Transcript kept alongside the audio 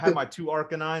I had my 2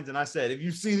 Arcanines, and I said, if you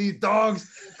see these dogs,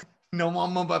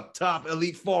 I'm up top,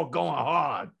 Elite Four going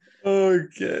hard.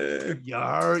 Okay. You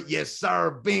heard? Yes,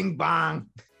 sir. Bing bang.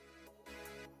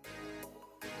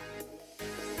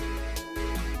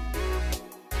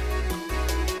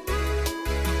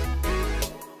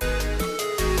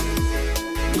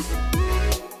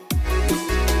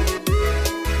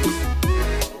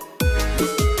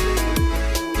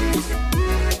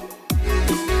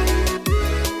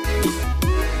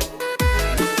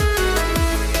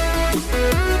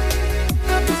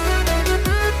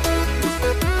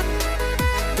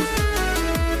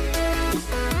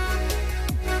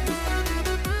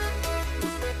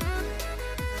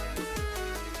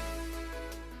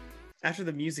 After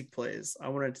the music plays, I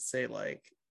wanted to say, like,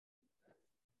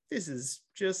 this is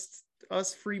just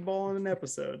us free balling an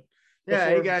episode. Yeah,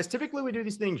 hey guys, typically we do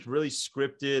these things really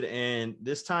scripted, and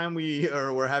this time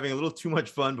we're having a little too much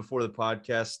fun before the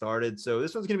podcast started. So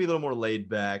this one's going to be a little more laid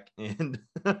back and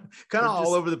kind of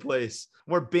all over the place.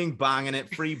 We're bing bonging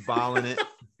it, free balling it.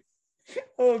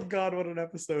 Oh God, what an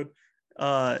episode.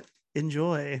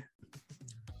 Enjoy.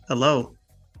 Hello.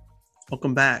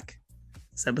 Welcome back.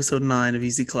 It's episode 9 of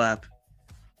Easy Clap.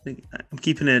 I'm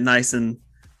keeping it nice and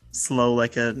slow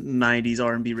like a 90s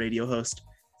R&B radio host.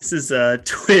 This is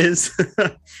Twiz.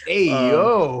 Hey,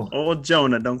 yo. Oh,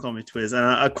 Jonah, don't call me Twiz. And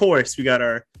of course, we got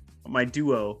my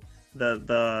duo,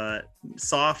 the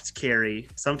soft carry.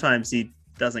 Sometimes he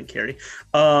doesn't carry.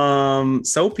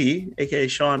 Soapy, aka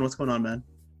Sean. What's going on, man?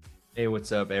 Hey,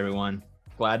 what's up, everyone?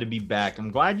 Glad to be back.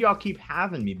 I'm glad y'all keep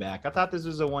having me back. I thought this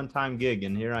was a one-time gig,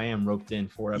 and here I am roped in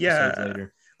 4 episodes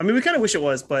later. I mean, we kind of wish it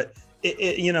was, but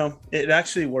it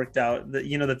actually worked out.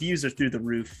 The views are through the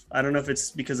roof. I don't know if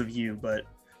it's because of you, but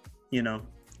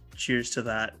cheers to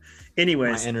that.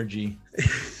 Anyways, my energy.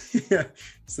 Yeah.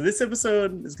 So this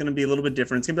episode is going to be a little bit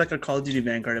different. It's going to be like a Call of Duty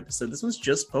Vanguard episode. This one's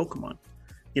just Pokemon.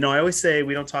 I always say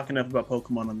we don't talk enough about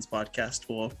Pokemon on this podcast.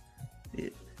 Well,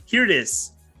 here it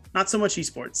is. Not so much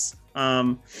esports.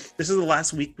 This is the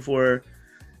last week before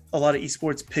a lot of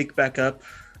esports pick back up.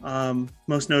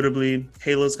 Most notably,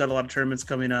 Halo's got a lot of tournaments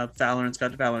coming up. Valorant's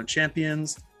got Valorant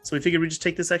Champions. So we figured we'd just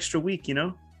take this extra week,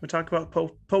 we talk about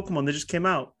Pokemon that just came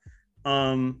out.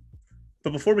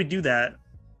 But before we do that,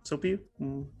 Soapy,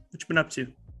 what you been up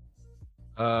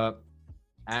to?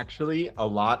 Actually, a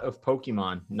lot of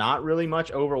Pokemon. Not really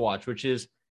much Overwatch, which is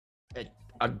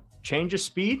a change of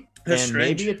speed. That's and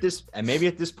strange. maybe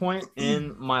at this point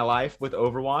in my life with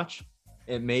Overwatch,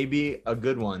 it may be a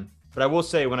good one. But I will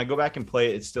say, when I go back and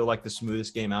play it, it's still like the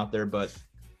smoothest game out there. But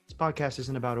this podcast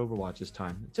isn't about Overwatch this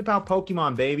time. It's about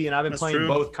Pokemon, baby. And I've been playing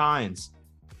both kinds.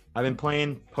 I've been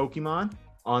playing Pokemon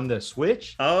on the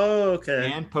Switch. Oh,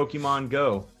 okay. And Pokemon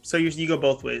Go. So you go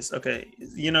both ways. Okay.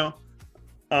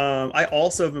 I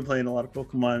also have been playing a lot of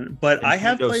Pokemon, but I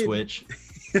have played Switch.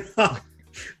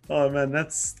 Oh man,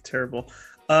 that's terrible.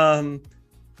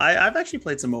 I've actually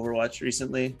played some Overwatch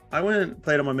recently. I went and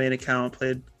played on my main account,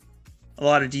 played a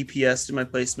lot of DPS in my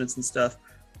placements and stuff.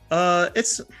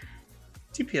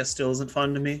 DPS still isn't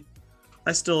fun to me.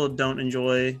 I still don't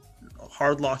enjoy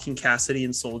hard locking Cassidy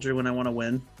and Soldier when I want to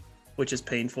win, which is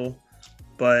painful.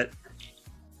 But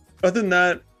other than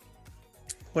that,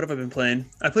 what have I been playing?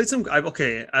 I've actually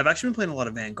been playing a lot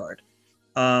of Vanguard.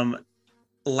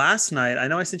 Last night, I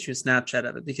know I sent you a Snapchat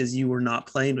of it because you were not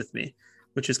playing with me,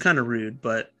 which is kind of rude,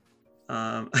 but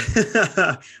I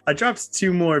dropped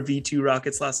 2 more V2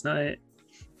 rockets last night.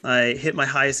 I hit my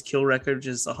highest kill record, which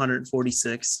is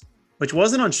 146, which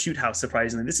wasn't on Shoot House,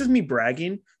 surprisingly. This is me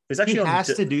bragging. It was actually he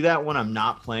has to do that when I'm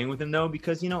not playing with him, though,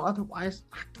 because, otherwise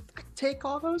I take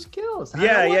all those kills.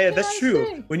 Yeah, that's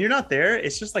true. When you're not there,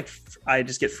 it's just like I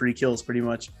just get free kills pretty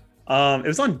much. It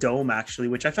was on Dome, actually,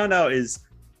 which I found out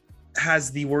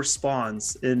has the worst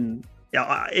spawns in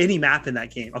any map in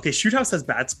that game. Okay, Shoot House has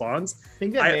bad spawns. I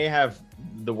think that may have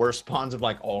the worst spawns of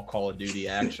like all Call of Duty,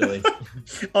 actually.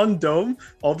 On Dome,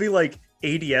 I'll be like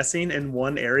ADSing in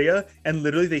one area and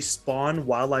literally they spawn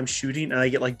while I'm shooting and I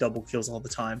get like double kills all the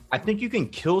time. I think you can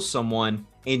kill someone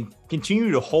and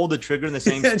continue to hold the trigger in the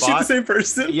same and spot. shoot the same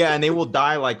person. Yeah, and they will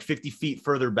die like 50 feet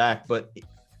further back, but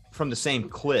from the same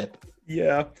clip.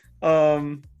 Yeah.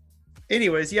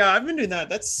 Anyways, yeah, I've been doing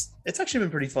that. It's actually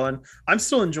been pretty fun. I'm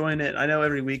still enjoying it. I know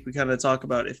every week we kind of talk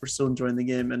about if we're still enjoying the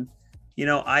game, and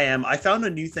I am. I found a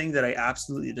new thing that I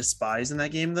absolutely despise in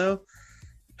that game, though,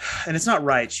 and it's not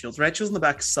riot shields. Riot shields in the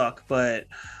back suck, but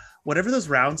whatever those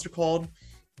rounds are called,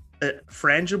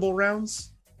 frangible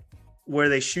rounds, where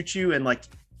they shoot you and like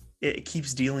it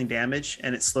keeps dealing damage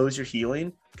and it slows your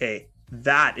healing. Okay,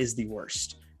 that is the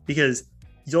worst because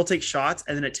you'll take shots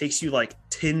and then it takes you like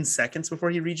 10 seconds before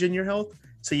you regen your health.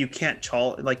 So you can't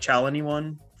chow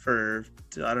anyone for,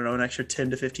 I don't know, an extra 10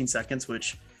 to 15 seconds,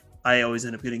 which I always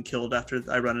end up getting killed after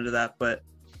I run into that. But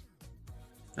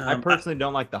I personally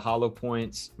don't like the hollow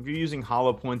points. If you're using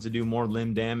hollow points to do more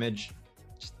limb damage,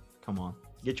 just come on,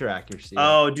 get your accuracy up.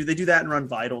 Oh, do they do that and run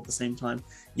vital at the same time?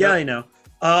 Yeah, Yep. I know.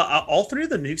 All three of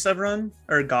the nukes I've run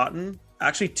or gotten,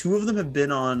 actually, two of them have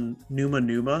been on Numa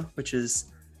Numa, which is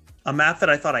a map that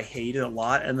I thought I hated a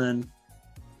lot, and then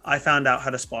I found out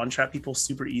how to spawn trap people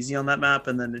super easy on that map,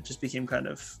 and then it just became kind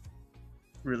of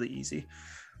really easy.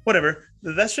 Whatever.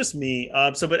 That's just me.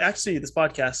 But actually, this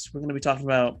podcast, we're going to be talking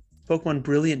about Pokemon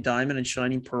Brilliant Diamond and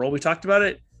Shining Pearl. We talked about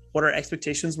it, what our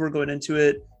expectations were going into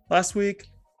it last week.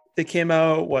 It came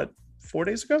out, 4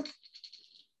 days ago? Does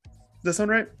that sound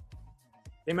right?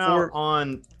 Came out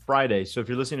on Friday. So if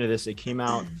you're listening to this, it came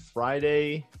out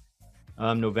Friday,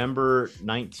 November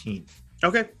 19th.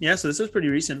 Okay. Yeah, so this is pretty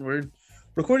recent. We're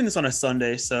recording this on a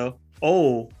Sunday. So,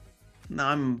 now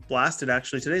I'm blasted,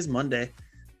 actually. Today's Monday.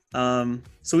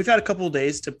 So we've had a couple of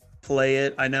days to play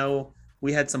it. I know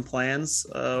we had some plans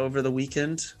over the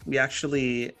weekend. We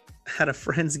actually had a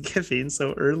Friendsgiving,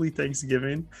 so early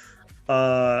Thanksgiving.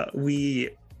 We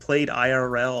played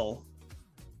IRL.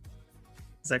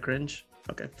 Is that cringe?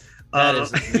 Okay.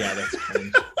 That's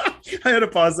cringe. I had to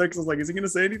pause there because I was like, is he going to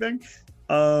say anything?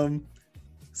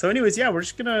 So anyways, yeah, we're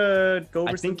just going to go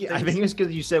over I think it's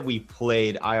because you said we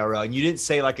played IRL and you didn't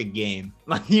say like a game.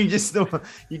 Like you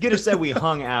could have said we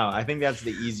hung out. I think that's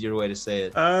the easier way to say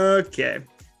it. Okay.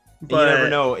 But you never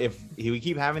know, if we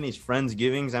keep having these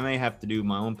Friendsgivings, I may have to do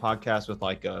my own podcast with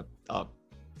like a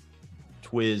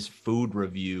Twiz food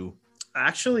review.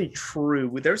 Actually,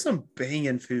 true. There's some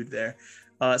banging food there.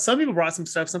 Some people brought some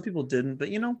stuff, some people didn't, but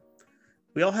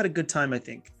we all had a good time, I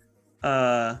think.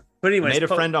 But anyways, I made a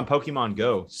friend on Pokemon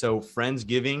Go. So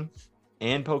Friendsgiving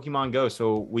and Pokemon Go.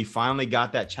 So we finally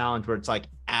got that challenge where it's like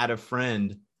add a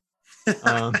friend.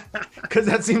 Because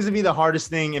that seems to be the hardest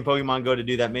thing in Pokemon Go to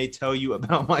do. That may tell you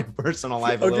about my personal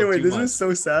life. Okay, wait, this is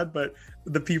so sad, but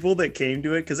the people that came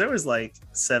to it, because there was like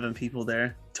 7 people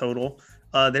there total.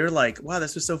 They were like, wow,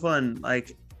 this was so fun.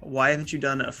 Like, why haven't you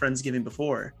done a Friendsgiving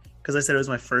before? Because I said it was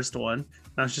my first one.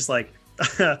 And I was just like,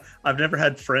 I've never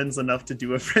had friends enough to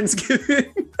do a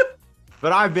Friendsgiving.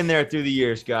 But I've been there through the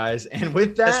years, guys. And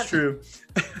with that, that's true.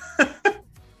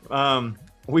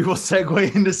 We will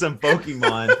segue into some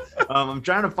Pokemon. I'm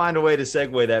trying to find a way to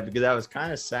segue that because that was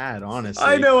kind of sad, honestly.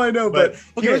 I know, but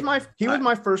okay, he was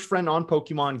my first friend on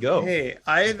Pokemon Go. Hey,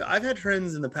 I've had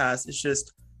friends in the past. It's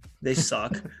just they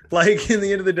suck. Like in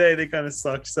the end of the day, they kind of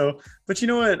sucked. So, but you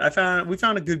know what? We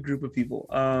found a good group of people.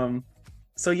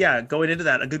 So yeah, going into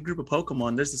that, a good group of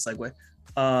Pokemon. There's the segue.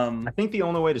 I think the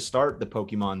only way to start the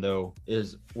Pokemon though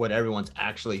is what everyone's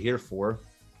actually here for.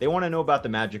 They want to know about the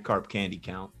Magikarp candy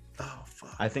count. Oh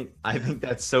fuck. I think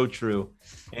that's so true.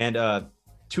 And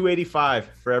 285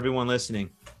 for everyone listening.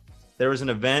 There was an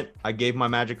event. I gave my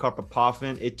Magikarp a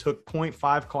Poffin. It took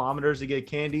 0.5 kilometers to get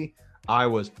candy. I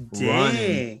was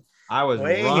running.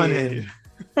 Running.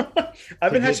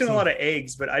 I've been hatching a lot of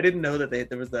eggs, but I didn't know that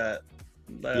there was that.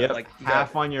 Like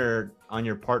half on your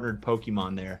partnered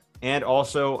Pokemon there. And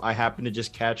also, I happened to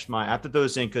just catch I have to throw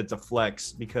this in because it's a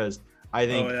flex because I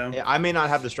think I may not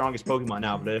have the strongest Pokemon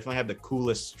now, but I definitely have the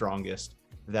coolest, strongest,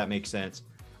 if that makes sense.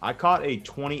 I caught a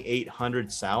 2800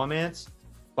 Salamence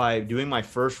by doing my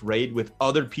first raid with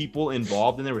other people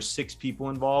involved, and there were 6 people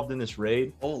involved in this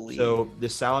raid. Holy. So the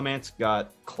Salamence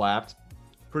got clapped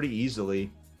pretty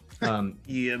easily.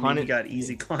 You got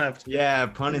easy clapped. Yeah,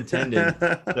 pun intended.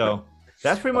 So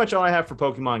that's pretty much all I have for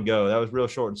Pokemon Go. That was real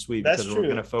short and sweet because we're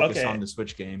going to focus on the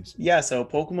Switch games. Yeah, so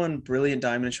Pokemon Brilliant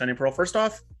Diamond and Shining Pearl. First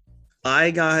off, I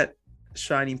got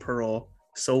Shining Pearl.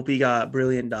 Soapy got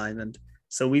Brilliant Diamond.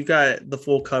 So we've got the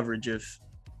full coverage of,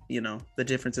 the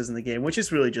differences in the game, which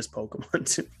is really just Pokemon,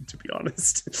 to be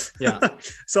honest. Yeah.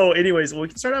 So anyways, we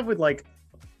can start off with like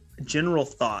general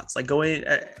thoughts. Like going,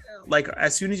 like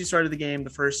as soon as you started the game, the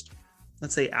first,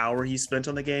 let's say, hour you spent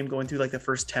on the game, going through like the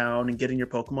first town and getting your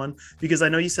Pokemon, because I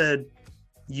know you said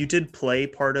you did play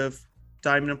part of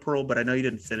Diamond and Pearl, but I know you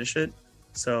didn't finish it.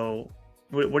 So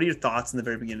what are your thoughts in the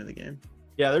very beginning of the game?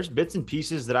 Yeah, there's bits and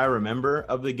pieces that I remember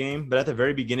of the game, but at the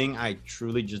very beginning, I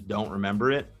truly just don't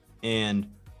remember it. And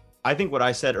I think what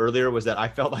I said earlier was that I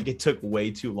felt like it took way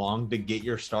too long to get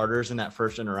your starters in that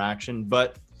first interaction,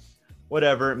 but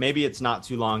whatever, maybe it's not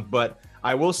too long. But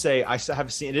I will say, I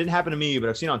have seen, it didn't happen to me, but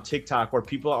I've seen on TikTok where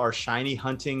people are shiny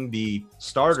hunting the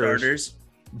starters.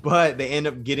 But they end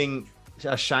up getting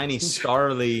a shiny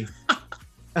Starly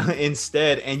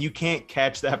instead, and you can't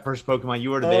catch that first Pokemon.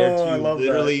 You are there to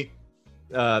literally,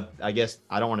 I guess,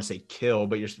 I don't want to say kill,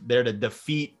 but you're there to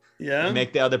defeat and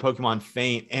make the other Pokemon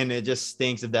faint, and it just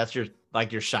stinks if that's your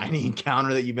like your shiny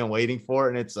encounter that you've been waiting for,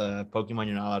 and it's a Pokemon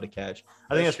you're not allowed to catch.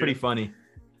 I think that's pretty funny.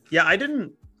 Yeah, I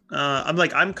didn't.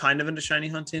 I'm kind of into shiny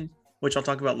hunting, which I'll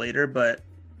talk about later. But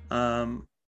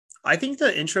I think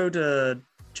the intro to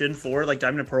Gen 4, like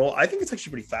Diamond and Pearl, I think it's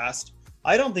actually pretty fast.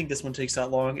 I don't think this one takes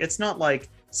that long. It's not like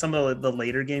some of the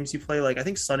later games you play. Like I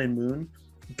think Sun and Moon.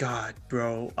 God,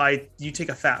 bro, you take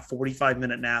a fat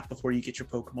 45-minute nap before you get your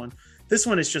Pokemon. This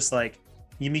one is just like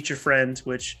you meet your friend,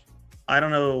 which I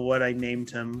don't know what I named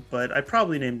him, but I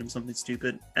probably named him something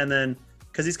stupid. And then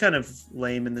because he's kind of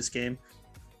lame in this game,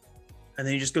 and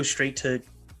then you just go straight to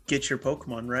get your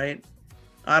Pokemon, right?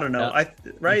 I don't know.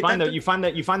 You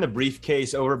find the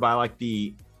briefcase over by like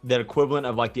the equivalent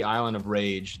of like the Island of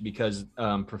Rage, because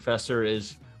Professor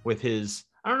is with his,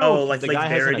 I don't know. Oh, like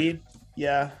Verity?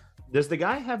 Yeah. Does the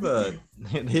guy have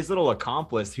his little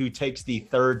accomplice who takes the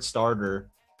third starter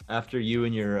after you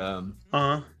and your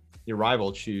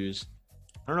rival choose?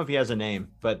 I don't know if he has a name,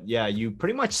 but yeah, you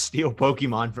pretty much steal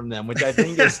Pokemon from them, which I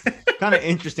think is kind of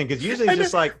interesting, because usually it's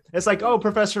just like, oh,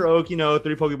 Professor Oak, 3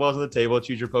 Pokeballs on the table,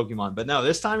 choose your Pokemon. But no,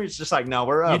 this time it's just like, no,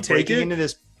 we're breaking into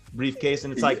this briefcase,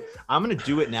 and it's like, I'm gonna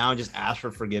do it now and just ask for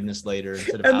forgiveness later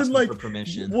instead of asking for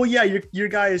permission. Well, yeah, your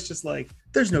guy is just like,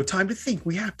 there's no time to think,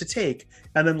 we have to take.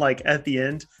 And then like at the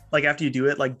end, like after you do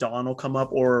it, like Dawn will come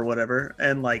up or whatever,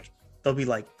 and like they'll be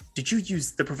like, did you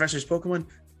use the professor's Pokemon?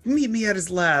 Meet me at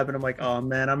his lab. And I'm like, oh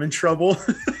man, I'm in trouble.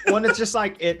 Well, and it's just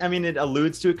like it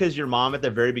alludes to it, because your mom at the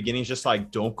very beginning is just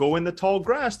like, don't go in the tall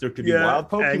grass, there could be wild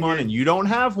Pokemon and you don't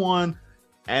have one.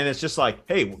 And it's just like,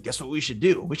 hey, well, guess what we should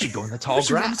do? We should go in the tall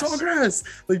grass.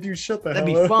 Like, dude, shut the That'd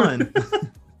hell be up.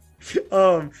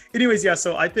 fun. Anyways, yeah,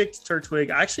 so I picked Turtwig.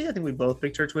 Actually, I think we both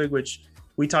picked Turtwig, which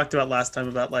we talked about last time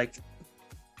about, like,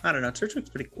 I don't know,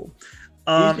 Turtwig's pretty cool.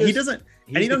 He's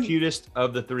the cutest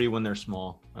of the 3 when they're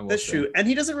small. That's true. And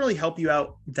he doesn't really help you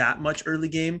out that much early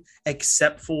game,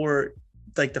 except for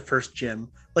like the first gym.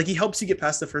 Like he helps you get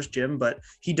past the first gym, but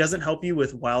he doesn't help you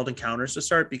with wild encounters to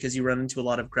start, because you run into a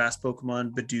lot of grass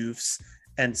Pokemon, Bidoofs,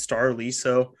 and Starly.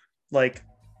 So like,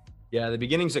 yeah, the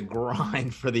beginning's a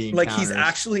grind for the encounters. Like he's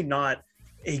actually not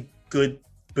a good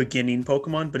beginning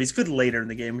Pokemon, but he's good later in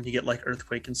the game when you get like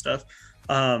Earthquake and stuff.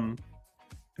 But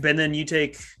then you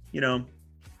take,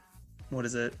 what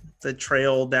is it? The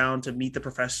trail down to meet the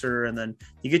professor, and then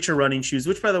you get your running shoes,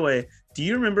 which, by the way, do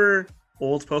you remember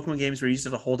old Pokemon games where you used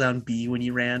to have to hold down B when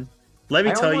you ran? Let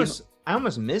me tell you. I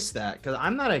almost missed that, because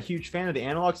I'm not a huge fan of the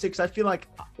analog sticks. I feel like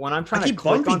when I'm trying to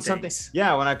click on something,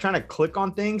 when I'm trying to click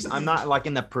on things, I'm not like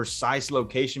in the precise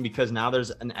location, because now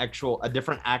there's a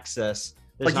different access.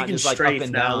 There's like you can strafe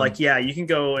now. Down. Like, yeah, you can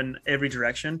go in every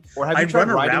direction. Or have you tried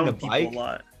riding the bike? A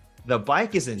lot. The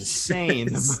bike is insane.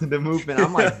 The movement.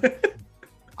 I'm like,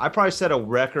 I probably set a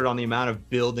record on the amount of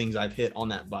buildings I've hit on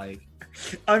that bike.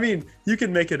 I mean, you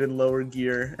can make it in lower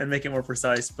gear and make it more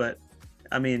precise, but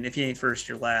I mean, if you ain't first,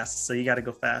 you're last, so you got to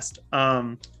go fast.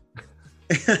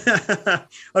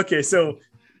 Okay, so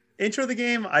intro of the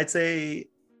game, I'd say,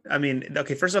 I mean,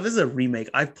 okay, first off, this is a remake.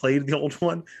 I've played the old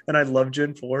one, and I love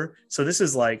Gen 4, so this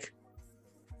is like,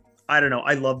 I don't know,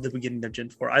 I love the beginning of Gen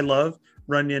 4. I love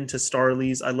running into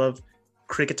Starlies. I love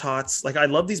Cricketots. Like, I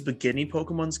love these beginning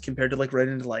Pokemons compared to like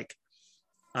running into like,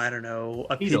 I don't know,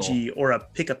 a Pidgey or a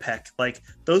Pick-a-Peck. Like,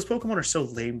 those Pokemon are so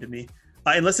lame to me.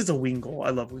 Unless it's a Wingull. I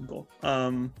love Wingull.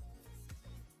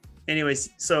 Anyways,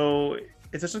 so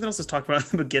if there's something else to talk about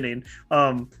in the beginning,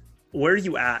 where are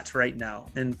you at right now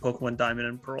in Pokemon Diamond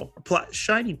and Pearl?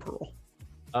 Shiny Pearl.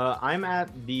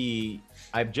 I've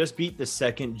just beat the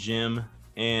second gym,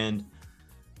 and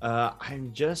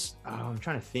I'm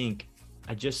trying to think.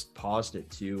 I just paused it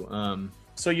too.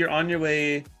 So you're on your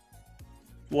way.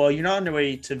 Well, you're not on your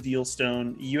way to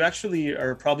Veilstone. You actually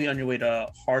are probably on your way to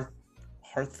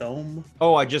Hearthome.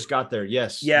 Oh, I just got there.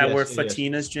 Yes. Yeah, yes, where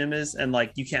Fatina's gym is, and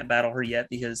like you can't battle her yet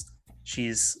because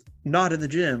she's not in the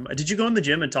gym. Did you go in the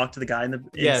gym and talk to the guy in the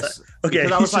Yes. Inside? Okay.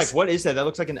 Because I was like, what is that? That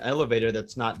looks like an elevator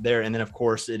that's not there. And then of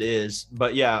course it is.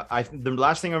 But yeah, the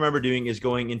last thing I remember doing is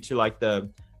going into like the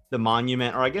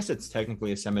monument, or I guess it's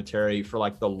technically a cemetery for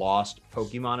like the lost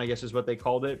Pokemon, I guess is what they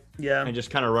called it. Yeah. And just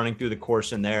kind of running through the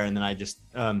course in there, and then I just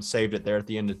saved it there at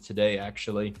the end of today,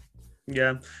 actually.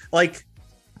 Yeah. Like,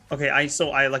 okay, I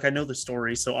know the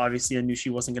story, so obviously I knew she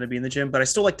wasn't going to be in the gym, but I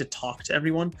still like to talk to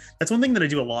everyone. That's one thing that I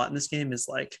do a lot in this game is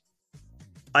like,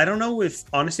 I don't know if,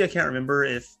 honestly, I can't remember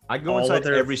if I go inside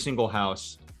every single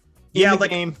house. In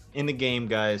the game,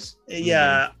 guys.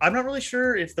 Yeah, I'm not really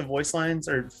sure if the voice lines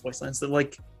that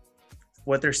like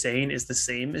what they're saying is the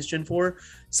same as Gen 4.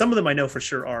 Some of them I know for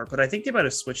sure are, but I think they might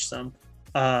have switched some.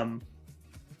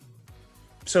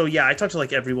 So yeah, I talked to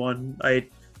like everyone.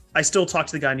 I still talk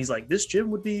to the guy and he's like, this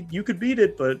gym would be, you could beat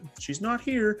it, but she's not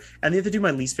here. And they have to do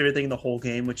my least favorite thing in the whole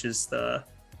game, which is I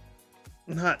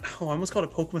almost called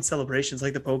it Pokemon Celebrations,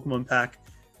 like the Pokemon pack.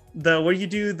 Where you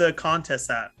do the contest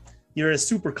at. You're a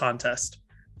super contest.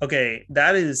 Okay,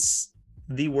 that is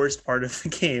the worst part of the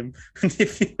game.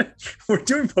 We're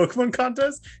doing Pokemon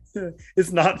contests.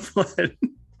 It's not fun.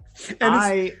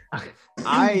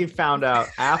 I found out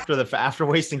after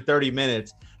wasting 30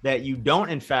 minutes that you don't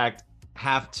in fact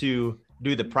have to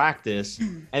do the practice,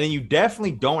 and then you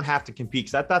definitely don't have to compete,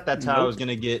 because I thought that's how I was going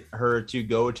to get her to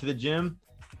go to the gym.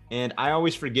 And I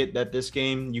always forget that this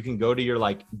game, you can go to your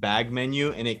like bag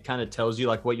menu and it kind of tells you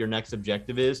like what your next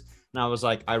objective is. And I was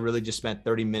like, I really just spent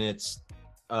 30 minutes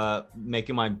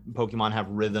making my Pokemon have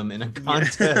rhythm in a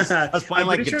contest. I was playing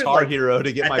like Guitar Hero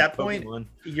to get my that Pokemon. Point,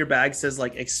 your bag says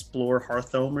like explore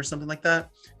Hearthome or something like that.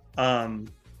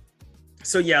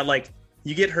 So yeah, like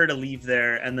you get her to leave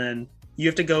there, and then you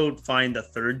have to go find the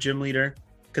third gym leader,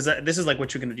 because this is like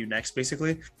what you're going to do next,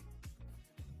 basically.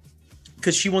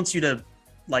 Because she wants you to,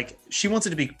 like, she wants it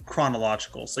to be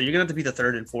chronological. So you're going to have to be the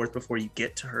third and fourth before you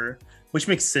get to her, which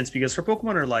makes sense because her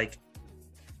Pokemon are like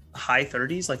high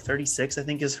 30s, like 36, I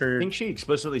think is her. I think she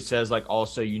explicitly says like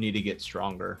also you need to get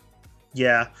stronger.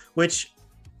 Yeah, which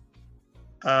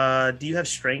do you have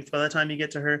strength by the time you get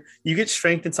to her? You get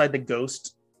strength inside the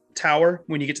ghost tower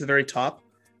when you get to the very top.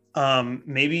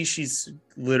 Maybe she's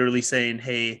literally saying,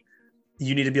 hey,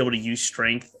 you need to be able to use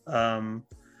strength. You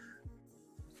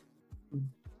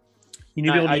need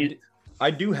to be able to I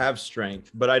do have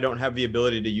strength, but I don't have the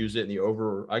ability to use it in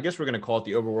the I guess we're going to call it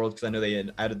the overworld, because I know they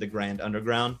had added the Grand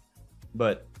Underground,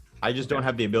 but I just don't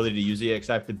have the ability to use it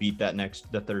because I have to beat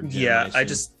the third gym. Yeah, I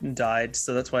just died,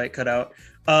 so that's why it cut out.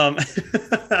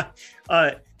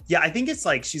 Yeah, I think it's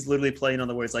like she's literally playing on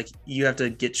the words like you have to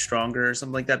get stronger or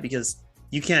something like that, because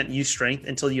you can't use strength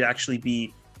until you actually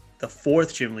beat the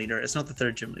fourth gym leader. It's not the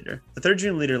third gym leader. The third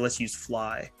gym leader lets you use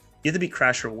Fly. You have to beat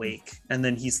Crash or Wake, and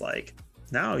then he's like,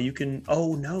 now you can.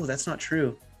 Oh no, that's not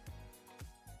true.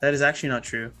 That is actually not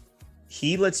true.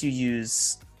 He lets you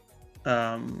use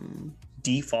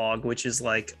Defog, which is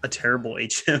like a terrible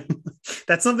HM.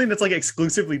 That's something that's like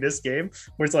exclusively this game,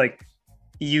 where it's like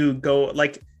you go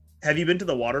like, have you been to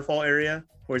the waterfall area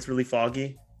where it's really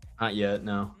foggy? Not yet,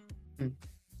 no.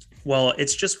 Well,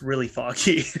 it's just really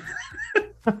foggy.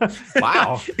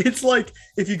 Wow. It's like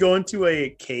if you go into a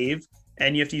cave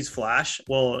and you have to use Flash,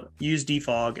 well, use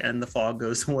Defog and the fog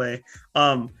goes away.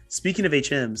 Speaking of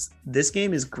HMs, this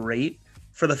game is great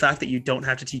for the fact that you don't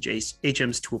have to teach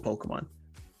HMs to a Pokemon.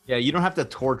 Yeah, you don't have to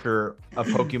torture a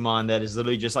Pokemon that is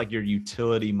literally just like your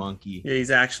utility monkey. Yeah,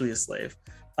 he's actually a slave.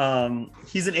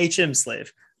 He's an HM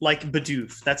slave, like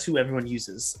Bidoof. That's who everyone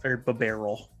uses, or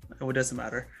Babarrel. It doesn't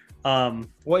matter.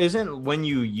 Well, isn't when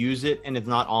you use it and it's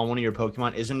not on one of your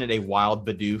Pokemon, isn't it a wild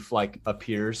Bidoof like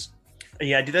appears?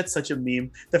 Yeah, dude, that's such a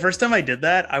meme. The first time I did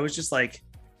that, I was just like,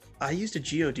 I used a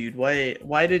Geodude.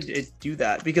 Why did it do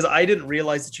that? Because I didn't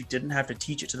realize that you didn't have to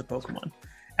teach it to the Pokemon.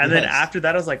 And then after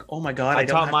that, I was like, oh my God, I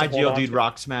taught my Geodude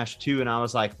Rock Smash too, and I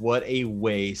was like, what a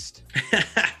waste.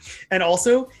 And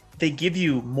also, they give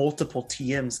you multiple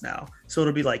TMs now. So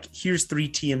it'll be like, here's 3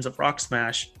 TMs of Rock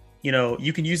Smash. You know,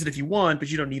 you can use it if you want,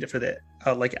 but you don't need it for the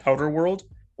like outer world.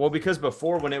 Well, because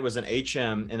before when it was an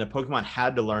HM and the Pokemon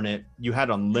had to learn it, you had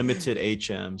unlimited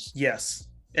HMs. Yes.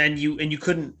 And you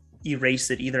couldn't erase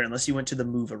it either unless you went to the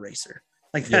move eraser.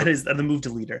 Like that is the move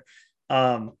deleter.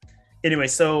 Anyway,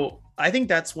 so I think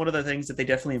that's one of the things that they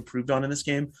definitely improved on in this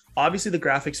game. Obviously, the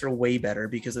graphics are way better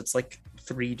because it's like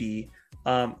 3D.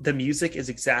 The music is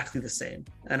exactly the same.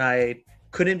 And I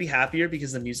couldn't be happier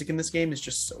because the music in this game is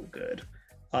just so good.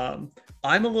 I'm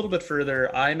a little bit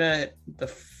further. I'm at the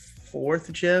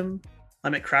 4th gym.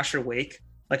 I'm at Crasher Wake.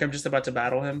 Like I'm just about to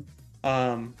battle him.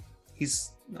 I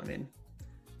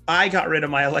got rid of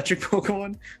my electric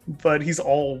Pokemon, but he's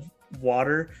all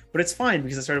water. But it's fine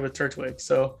because I started with Turtwig.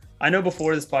 So I know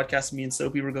before this podcast, me and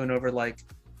Soapy were going over like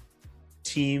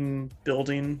team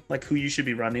building, like who you should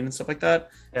be running and stuff like that.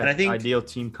 Yeah, and I think ideal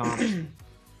team comps.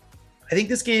 I think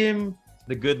this game,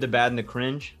 the good, the bad, and the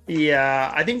cringe.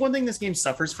 Yeah, I think one thing this game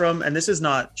suffers from, and this is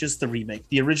not just the remake,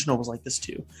 the original was like this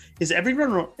too, is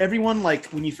everyone like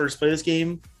when you first play this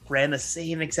game ran the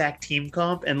same exact team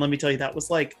comp. And let me tell you, that was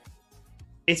like,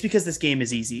 it's because this game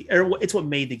is easy, or it's what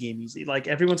made the game easy. Like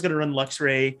everyone's going to run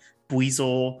Luxray,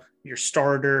 Buizel, your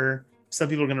starter. Some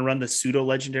people are going to run the pseudo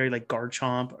legendary like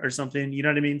Garchomp or something. You know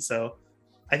what I mean? So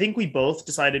I think we both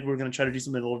decided we're going to try to do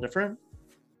something a little different.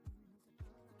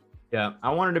 Yeah,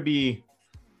 I wanted to be.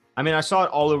 I mean, I saw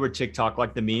it all over TikTok,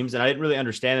 like the memes, and I didn't really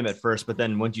understand them at first. But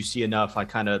then once you see enough, I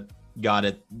kind of got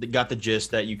the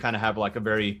gist that you kind of have like a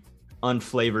very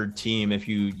unflavored team if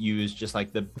you use just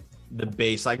like the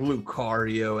base like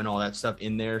Lucario and all that stuff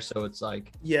in there. So it's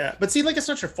like, yeah, but see, like it's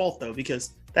not your fault though,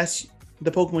 because that's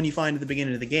the Pokemon you find at the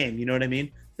beginning of the game. You know what I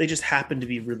mean? They just happen to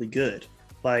be really good.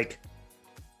 Like,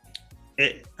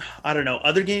 I don't know.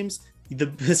 Other games,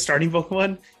 the starting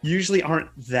Pokemon usually aren't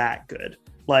that good.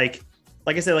 Like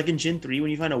I said, like in Gen 3,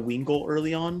 when you find a Wingull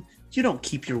early on, you don't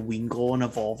keep your Wingull and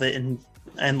evolve it,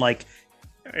 and like,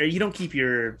 you don't keep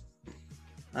your.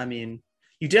 I mean,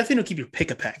 you definitely don't keep your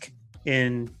Pick-a-Peck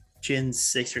in Gen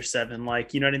 6 or 7.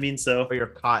 Like, you know what I mean? So or your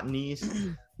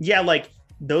Cottonies. yeah, like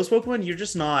those Pokemon, you're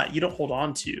just not. You don't hold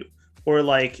on to, or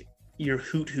like your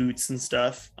Hoots and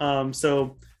stuff.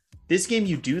 So this game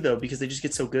you do though, because they just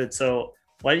get so good. So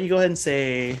why don't you go ahead and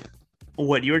say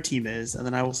what your team is, and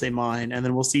then I will say mine, and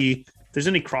then we'll see if there's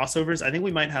any crossovers. I think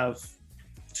we might have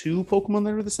 2 Pokemon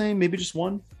that are the same, maybe just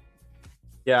 1.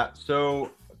 Yeah.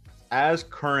 So as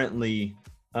currently,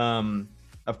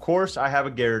 of course, I have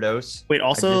a Gyarados. Wait,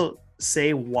 also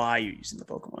say why you're using the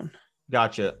Pokemon.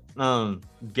 Gotcha.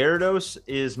 Gyarados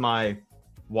is my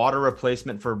water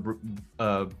replacement for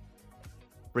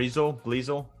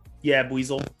Breezel. Yeah,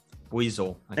 Buizel.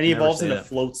 And And he evolves into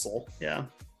Floatzel. Yeah.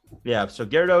 Yeah, so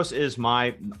Gyarados is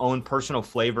my own personal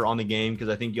flavor on the game because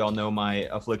I think y'all know my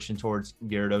affliction towards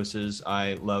Gyaradoses.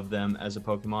 I love them as a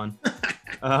Pokemon.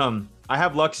 I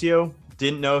have Luxio.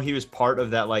 Didn't know he was part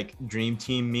of that like Dream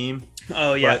Team meme.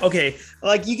 Oh yeah. Okay.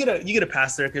 Like you get a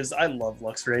pass there because I love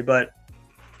Luxray, but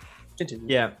continue.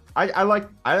 Yeah,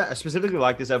 I specifically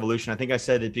like this evolution. I think I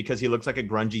said it because he looks like a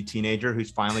grungy teenager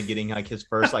who's finally getting like his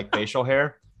first like facial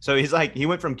hair. So he's like he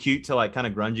went from cute to like kind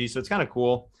of grungy. So it's kind of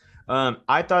cool.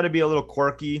 I thought it'd be a little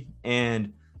quirky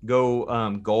and go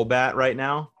Golbat right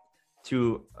now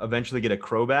to eventually get a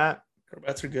Crobat.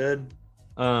 Crobats are good.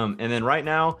 And then right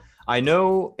now, I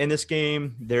know in this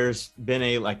game there's been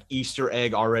a like Easter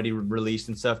egg already released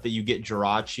and stuff that you get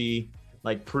Jirachi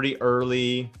like pretty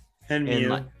early. And Mew.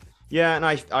 Like, yeah, and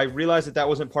I realized that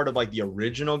wasn't part of like the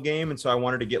original game, and so I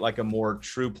wanted to get like a more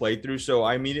true playthrough. So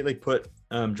I immediately put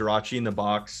Jirachi in the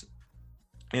box,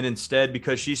 and instead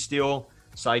because she's still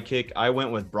Psychic, I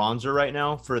went with Bronzer right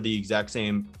now for the exact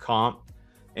same comp,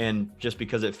 and just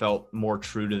because it felt more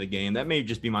true to the game. That may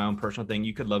just be my own personal thing.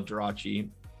 You could love Jirachi.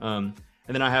 And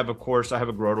then I have a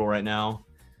Grotle right now.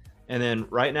 And then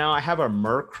right now I have a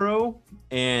Murkrow,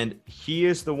 and he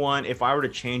is the one, if I were to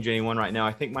change anyone right now,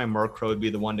 I think my Murkrow would be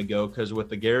the one to go, because with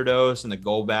the Gyarados and the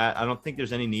Golbat, I don't think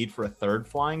there's any need for a third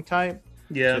flying type.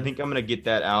 Yeah. So I think I'm going to get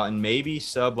that out and maybe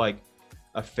sub like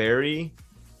a Fairy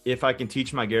if I can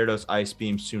teach my Gyarados Ice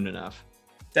Beam soon enough.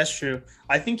 That's true.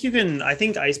 I think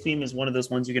Ice Beam is one of those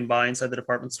ones you can buy inside the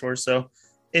department store. So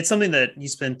it's something that you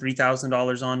spend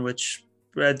 $3,000 on, which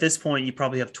at this point you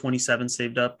probably have 27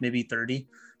 saved up, maybe 30.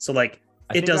 So like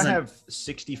I have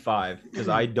 65 because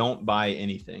I don't buy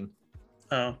anything.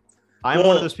 Oh. I'm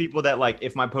one of those people that like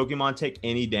if my Pokemon take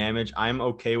any damage, I'm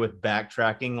okay with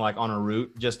backtracking like on a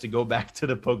route just to go back to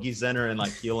the Poke Center and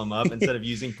like heal them up instead of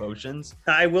using potions.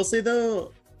 I will say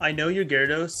though, I know your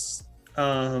Gyarados.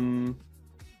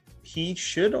 He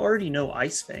should already know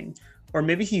Ice Fang, or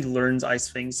maybe he learns Ice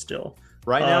Fang still.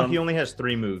 Right now, he only has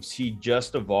 3 moves. He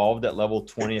just evolved at level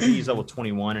 20. I think he's level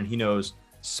 21, and he knows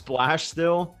Splash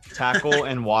still, Tackle,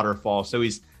 and Waterfall. So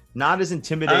he's not as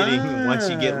intimidating once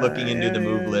you get looking into the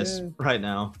move list right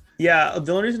now. Yeah,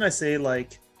 the only reason I say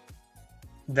like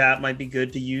that might be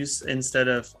good to use instead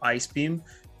of Ice Beam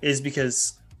is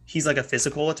because he's like a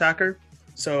physical attacker.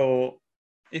 So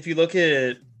if you look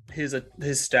at his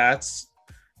stats,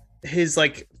 his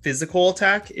like physical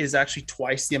attack is actually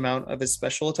twice the amount of his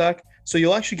special attack. So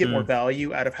you'll actually get more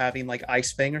value out of having like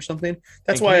Ice Fang or something.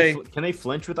 That's can they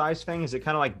flinch with Ice Fang? Is it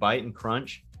kind of like Bite and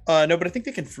Crunch? No, but I think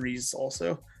they can freeze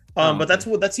also. But that's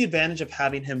the advantage of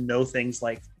having him know things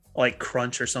like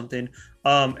Crunch or something.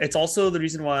 It's also the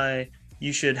reason why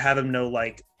you should have him know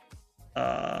like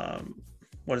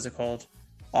what is it called?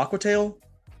 Aqua Tail?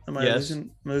 Am I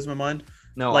losing my mind?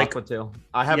 No, like, Aqua Tail.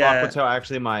 I have Aqua Tail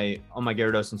actually on my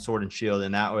Gyarados and Sword and Shield,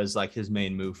 and that was like his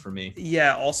main move for me.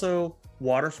 Yeah, also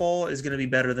Waterfall is going to be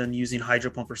better than using Hydro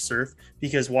Pump or Surf,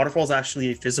 because Waterfall is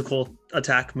actually a physical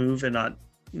attack move and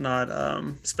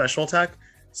not special attack.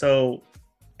 So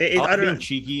I'm being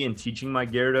cheeky and teaching my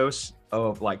Gyarados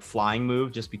of like flying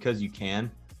move just because you can.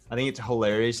 I think it's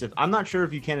hilarious. I'm not sure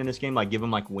if you can in this game like give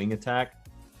him like wing attack.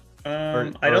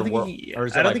 I don't think he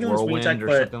learns wing attack, or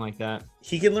something like that.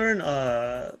 He can learn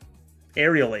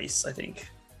Aerial Ace, I think.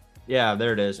 Yeah,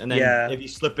 there it is. And then if you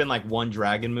slip in like one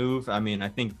dragon move, I mean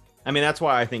that's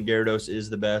why I think Gyarados is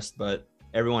the best, but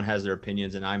everyone has their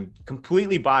opinions and I'm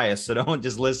completely biased, so don't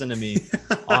just listen to me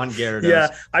on Gyarados. Yeah,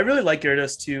 I really like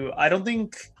Gyarados too. I don't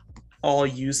think I'll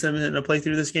use him in a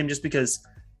playthrough of this game just because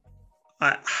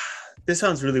I this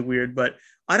sounds really weird, but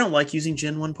I don't like using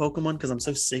Gen 1 Pokemon because I'm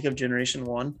so sick of Generation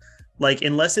 1. Like,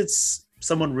 unless it's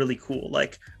someone really cool.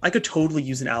 Like, I could totally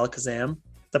use an Alakazam.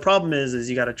 The problem is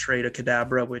you got to trade a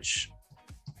Kadabra, which,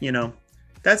 you know,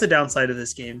 that's a downside of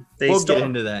this game. We'll get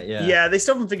into that, yeah. Yeah, they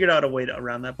still haven't figured out a way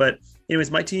around that. But anyways,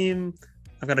 my team,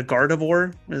 I've got a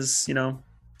Gardevoir, is, you know,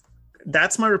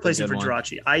 that's my replacement for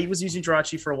Jirachi. I was using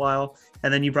Jirachi for a while,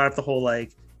 and then you brought up the whole,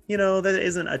 like, you know, that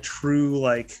isn't a true,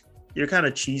 like, you're kind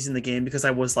of cheesing the game because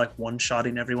I was, like,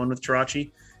 one-shotting everyone with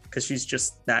Jirachi because she's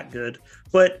just that good.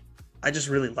 But I just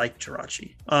really like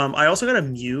Jirachi. I also got a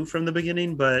Mew from the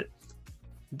beginning, but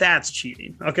that's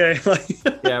cheating. Okay. Like,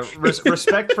 yeah,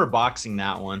 respect for boxing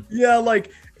that one. Yeah,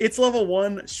 like it's level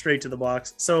 1 straight to the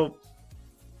box. So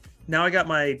now I got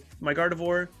my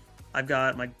Gardevoir. I've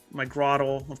got my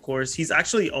Grotle, of course. He's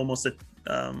actually almost a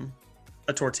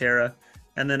Torterra.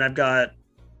 And then I've got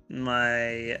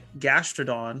my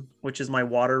Gastrodon, which is my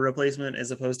water replacement as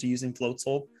opposed to using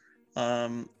Floatzel.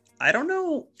 I don't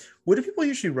know. What do people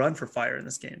usually run for fire in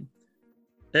this game?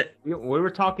 We were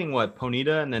talking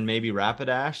Ponyta and then maybe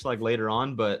Rapidash like later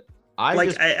on, but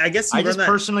I guess I just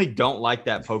personally don't like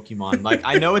that Pokemon. Like,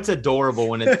 I know it's adorable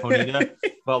when it's Ponyta,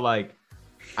 but like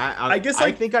I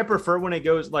think I prefer when it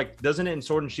goes like, doesn't it in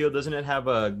Sword and Shield, doesn't it have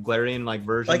a Galarian like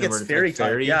version? Like it's fairy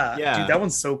type. Yeah. Dude, that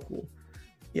one's so cool.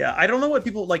 Yeah, I don't know what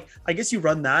people like. I guess you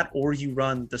run that or you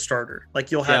run the starter.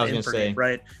 Like you'll have Infernape,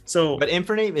 right? So, but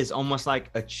Infernape is almost like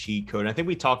a cheat code. And I think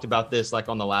we talked about this like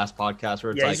on the last podcast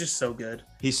where it's he's just so good.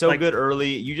 He's so good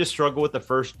early. You just struggle with the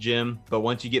first gym, but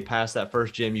once you get past that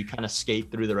first gym, you kind of skate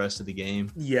through the rest of the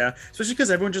game. Yeah, especially because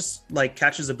everyone just like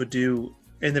catches a Badoo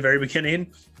in the very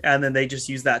beginning, and then they just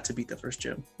use that to beat the first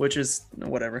gym, which is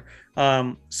whatever.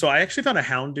 So I actually found a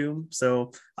Houndoom.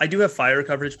 So I do have fire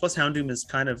coverage. Plus Houndoom is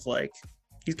kind of like,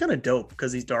 he's kind of dope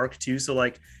because he's dark too. So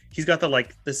like he's got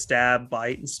the stab,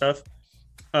 bite and stuff.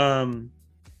 And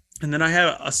then I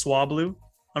have a Swablu.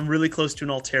 I'm really close to an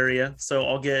Altaria, so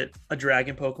I'll get a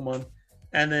dragon Pokemon.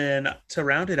 And then to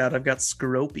round it out, I've got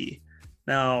Skorupi.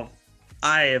 Now,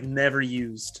 I have never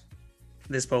used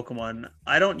this Pokemon.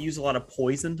 I don't use a lot of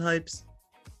poison types.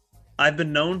 I've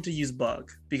been known to use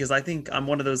bug because I think I'm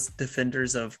one of those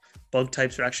defenders of bug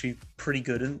types are actually pretty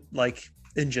good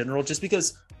in general, just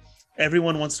because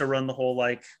everyone wants to run the whole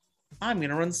like, I'm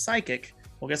gonna run psychic.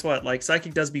 Well, guess what? Like,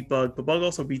 psychic does beat bug, but bug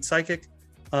also beats psychic.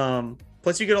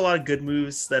 Plus you get a lot of good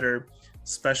moves that are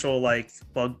special, like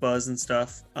bug buzz and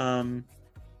stuff.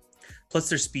 Plus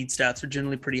their speed stats are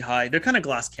generally pretty high. They're kind of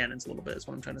glass cannons a little bit is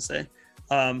what I'm trying to say.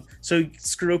 So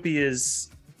Skorupi is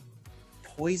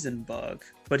poison bug,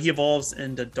 but he evolves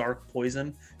into dark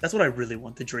poison. That's what I really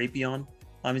want the Drapion.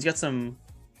 He's got some,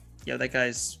 that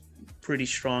guy's pretty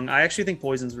strong. I actually think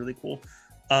poison's really cool.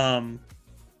 That's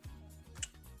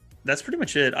pretty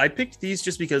much it. I picked these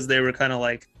just because they were kind of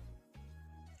like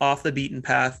off the beaten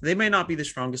path. They may not be the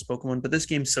strongest Pokemon, but this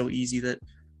game's so easy that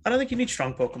I don't think you need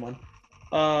strong Pokemon.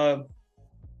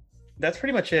 That's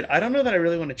pretty much it. I don't know that I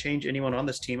really want to change anyone on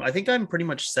this team. I think I'm pretty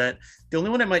much set. The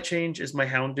only one I might change is my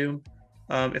Houndoom.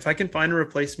 If I can find a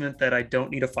replacement that I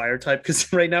don't need a fire type,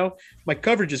 because right now my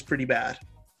coverage is pretty bad.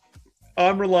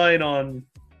 I'm relying on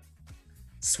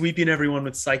sweeping everyone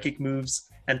with psychic moves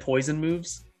and poison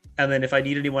moves. And then if I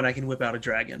need anyone, I can whip out a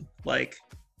dragon.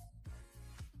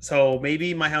 So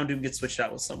maybe my Houndoom gets switched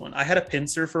out with someone. I had a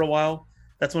Pinsir for a while.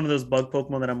 That's one of those bug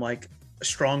Pokemon that I'm like a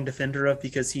strong defender of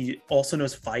because he also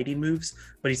knows fighting moves,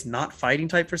 but he's not fighting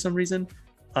type for some reason.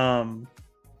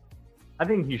 I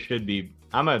think he should be.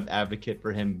 I'm an advocate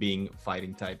for him being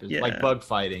fighting type, like bug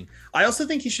fighting. I also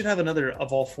think he should have another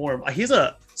evolve form. He's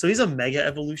a mega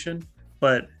evolution,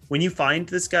 but when you find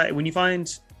this guy, when you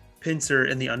find Pinsir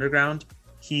in the underground,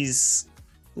 he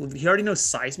already knows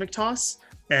Seismic Toss,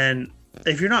 and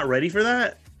if you're not ready for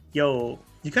that, you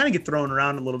kind of get thrown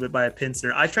around a little bit by a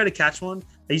Pinsir. I try to catch one.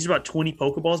 I use about 20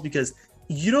 Pokeballs because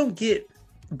you don't get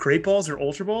Great Balls or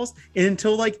Ultra Balls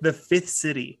until like the 5th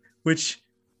city. Which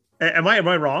am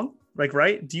I wrong? Like,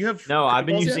 right? Do you have? No, I've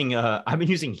been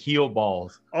using Heal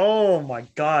Balls. Oh my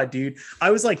god, dude!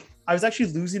 I was actually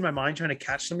losing my mind trying to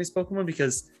catch some of these Pokemon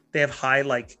because they have high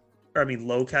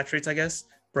low catch rates, I guess.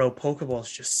 Bro,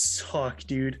 Pokeballs just suck,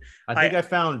 dude. I think I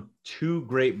found 2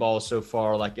 Great Balls so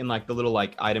far, like in like the little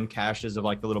like item caches of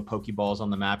like the little Pokeballs on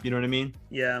the map. You know what I mean?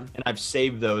 Yeah. And I've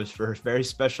saved those for a very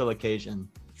special occasion.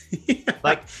 Yeah.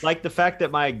 Like the fact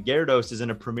that my Gyarados is in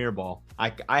a Premier Ball.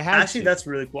 I have actually that's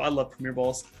really cool. I love Premier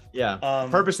Balls. Yeah.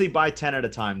 Purposely buy 10 at a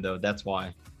time though. That's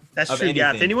why. That's true. Anything.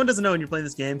 Yeah. If anyone doesn't know and you're playing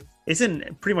this game, it's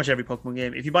in pretty much every Pokemon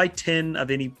game. If you buy 10 of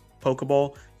any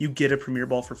Pokeball, you get a Premier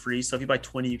Ball for free. So if you buy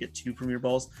 20, you get 2 Premier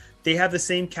Balls. They have the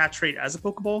same catch rate as a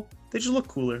Pokeball. They just look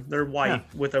cooler. They're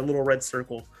white with a little red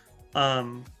circle.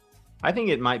 I think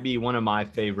it might be one of my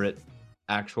favorite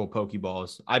actual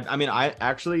Pokeballs. I mean,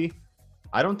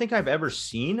 I don't think I've ever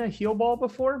seen a heal ball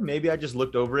before. Maybe I just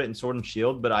looked over it in Sword and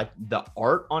Shield, but the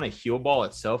art on a heal ball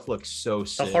itself looks so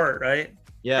sick. The heart, right?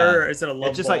 Yeah. Or is it a love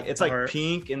It's just ball? like it's like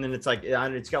pink, and then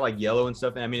it's got like yellow and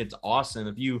stuff. And I mean, it's awesome.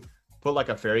 If you put like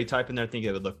a fairy type in there, I think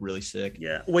it would look really sick.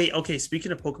 Yeah. Wait. Okay.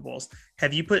 Speaking of Pokeballs,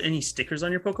 have you put any stickers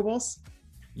on your Pokeballs?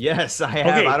 Yes, I have.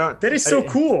 Okay, I don't. That is so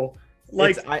cool.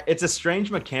 Like it's a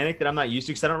strange mechanic that I'm not used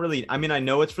to because I don't really. I mean, I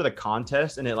know it's for the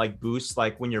contest and it like boosts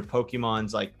like when your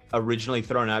Pokemon's like originally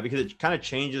thrown out because it kind of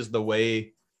changes the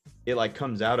way it like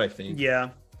comes out. I think. Yeah,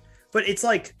 but it's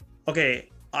like okay,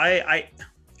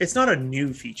 it's not a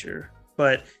new feature,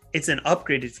 but it's an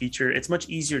upgraded feature. It's much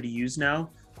easier to use now.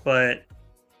 But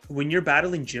when you're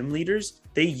battling gym leaders,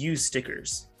 they use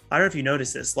stickers. I don't know if you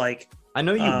noticed this. Like I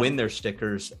know you win their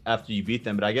stickers after you beat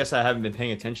them, but I guess I haven't been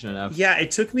paying attention enough. Yeah, it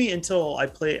took me until I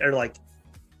played or like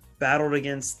battled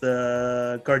against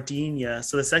the Gardenia,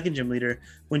 so the second gym leader.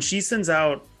 When she sends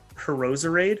out her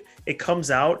Roserade, it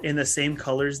comes out in the same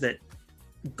colors that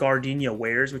Gardenia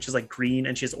wears, which is like green,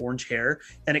 and she has orange hair,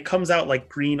 and it comes out like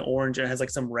green, orange, and it has like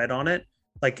some red on it.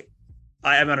 Like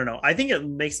I don't know. I think it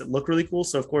makes it look really cool.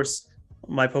 So of course,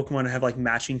 my Pokemon have like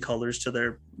matching colors to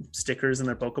their stickers and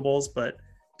their Pokeballs, but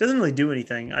doesn't really do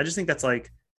anything. I just think that's like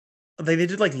they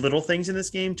did like little things in this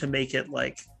game to make it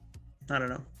like I don't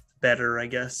know, better, I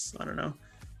guess. I don't know.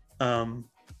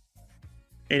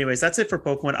 Anyways, that's it for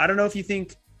Pokemon. I don't know if you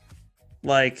think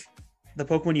like the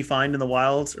Pokemon you find in the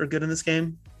wild are good in this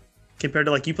game compared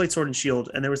to like you played Sword and Shield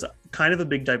and there was kind of a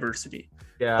big diversity.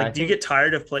 Yeah. Like, do you get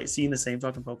tired of seeing the same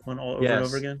fucking Pokemon all over and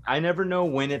over again? I never know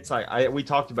when it's like we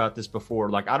talked about this before.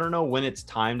 Like I don't know when it's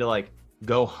time to like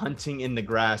go hunting in the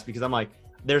grass because I'm like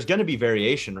there's going to be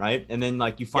variation, right? And then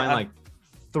like you find like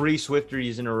 3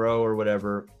 Swifties in a row or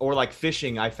whatever, or like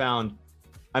fishing. I was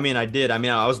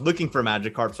looking for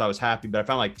Magikarp, so I was happy, but I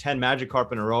found like 10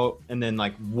 Magikarp in a row and then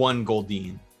like 1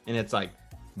 Goldeen. And it's like,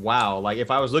 wow. Like if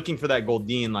I was looking for that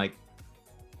Goldeen, like,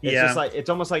 it's just like,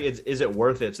 it's almost like, is it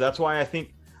worth it? So that's why I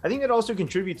think it also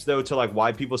contributes though to like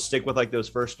why people stick with like those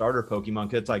first starter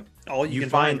Pokemon. Cause it's like, all you can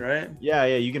find, right? Yeah.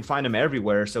 You can find them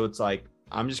everywhere. So it's like,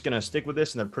 I'm just going to stick with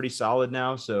this and they're pretty solid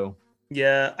now. So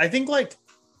yeah, I think like,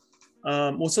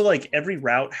 so like every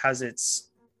route has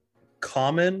its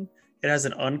common, it has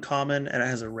an uncommon, and it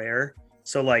has a rare.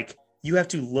 So like you have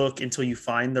to look until you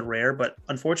find the rare, but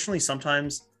unfortunately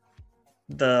sometimes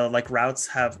the like routes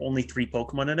have only 3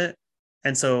 Pokemon in it.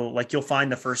 And so like you'll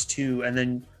find the first 2 and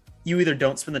then you either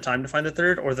don't spend the time to find the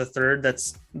third, or the third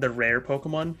that's the rare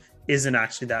Pokemon isn't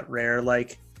actually that rare.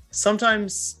 Like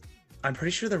sometimes I'm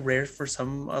pretty sure the rare for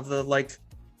some of the like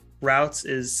routes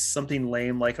is something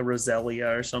lame like a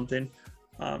Roselia or something.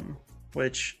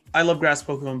 Which I love grass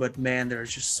Pokemon, but man,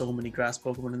 there's just so many grass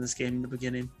Pokemon in this game in the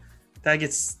beginning. That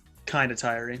gets kind of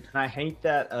tiring. And I hate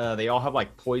that they all have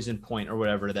like poison point or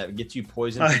whatever that gets you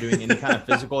poisoned for doing any kind of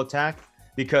physical attack.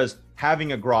 Because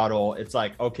having a Grotle, it's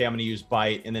like, okay, I'm going to use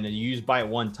Bite, and then you use Bite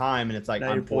one time, and it's like,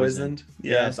 now I'm poisoned.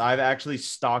 Yeah. Yes, I've actually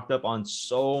stocked up on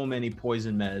so many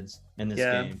poison meds in this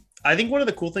game. I think one of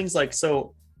the cool things, like,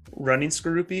 so running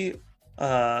Skorupi,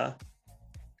 I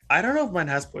don't know if mine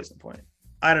has poison point.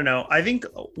 I don't know. I think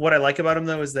what I like about him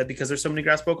though is that because there's so many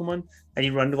grass Pokemon, and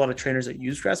you run into a lot of trainers that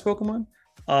use grass Pokemon,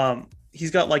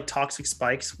 he's got like toxic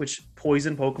spikes, which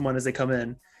poison Pokemon as they come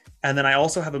in. And then I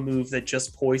also have a move that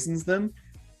just poisons them.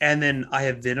 And then I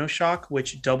have Venoshock,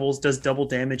 which does double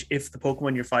damage if the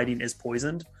Pokemon you're fighting is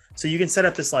poisoned. So you can set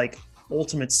up this like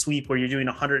ultimate sweep where you're doing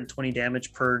 120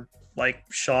 damage per like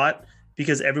shot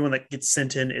because everyone that gets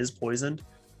sent in is poisoned.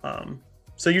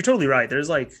 So you're totally right. There's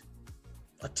like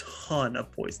a ton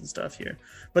of poison stuff here,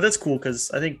 but that's cool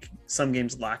because I think some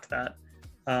games lack that.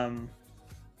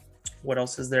 What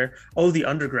else is there? Oh, the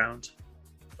underground.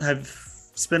 Have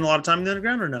spent a lot of time in the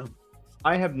underground or no?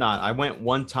 I have not. I went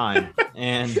one time,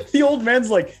 and the old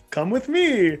man's like, "Come with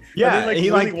me." Yeah, and then,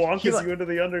 he walks you into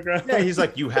the underground. Yeah, he's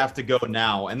like, "You have to go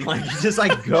now," and like, you just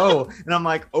like go, and I'm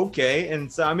like, "Okay."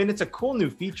 And so, I mean, it's a cool new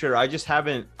feature. I just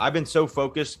haven't. I've been so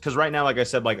focused because right now, like I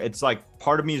said, like it's like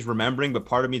part of me is remembering, but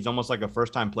part of me is almost like a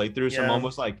first time playthrough. So I'm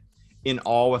almost like in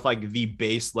awe with like the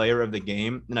base layer of the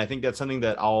game, and I think that's something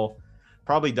that I'll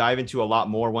probably dive into a lot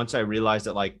more once I realize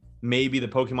that like maybe the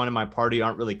Pokemon in my party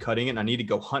aren't really cutting it and I need to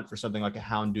go hunt for something like a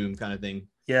Houndoom kind of thing.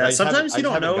 Yeah, sometimes you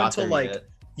don't know until like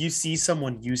you see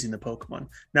someone using the Pokemon.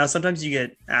 Now, sometimes you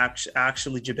get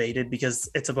actually debated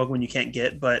because it's a Pokemon you can't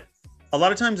get, but a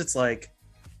lot of times it's like,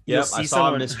 Yep, I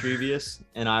saw Mischievous,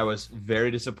 and I was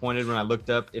very disappointed when I looked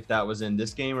up if that was in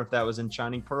this game or if that was in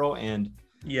Shining Pearl. And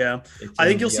yeah, I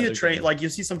think you'll see a train, like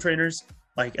you'll see some trainers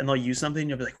like, and they'll use something.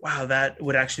 You'll be like, wow, that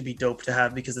would actually be dope to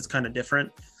have because it's kind of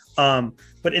different.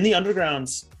 But in the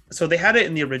undergrounds, so they had it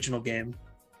in the original game,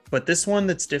 but this one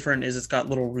that's different is it's got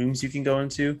little rooms you can go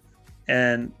into,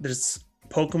 and there's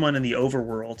Pokemon in the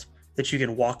overworld that you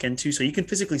can walk into, so you can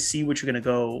physically see what you're going to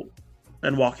go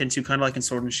and walk into, kind of like in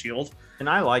Sword and Shield. And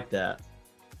I like that.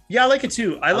 Yeah, I like it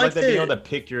too. I like that being able to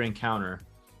pick your encounter.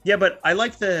 Yeah, but I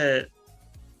like that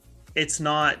it's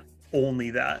not only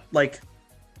that. Like,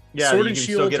 yeah, Sword and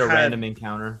Shield still get a random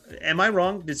encounter. Am I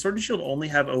wrong? Did Sword and Shield only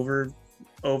have overworld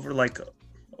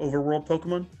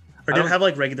Pokemon? Or did it have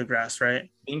like regular grass, right?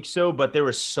 I think so, but there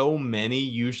were so many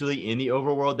usually in the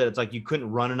overworld that it's like you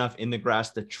couldn't run enough in the grass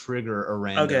to trigger a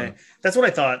random. Okay, that's what I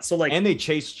thought. So like, and they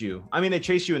chased you. I mean, they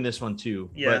chased you in this one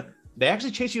too. Yeah. But they actually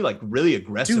chase you like really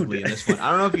aggressively in this one. I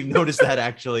don't know if you've noticed that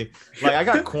actually. Like I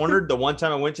got cornered the one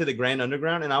time I went to the Grand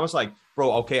Underground, and I was like,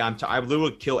 bro, okay, I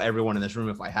literally kill everyone in this room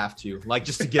if I have to, like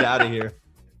just to get out of here.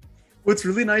 What's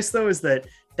really nice though is that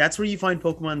that's where you find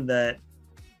Pokemon that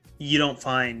you don't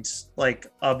find like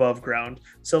above ground.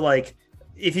 So like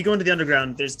if you go into the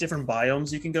underground, there's different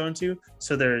biomes you can go into.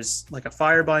 So there's like a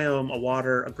fire biome, a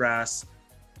water, a grass,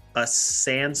 a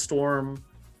sandstorm,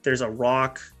 there's a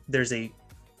rock, there's a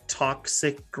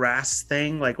toxic grass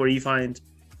thing, like where you find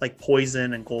like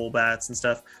poison and Golbats and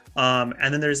stuff.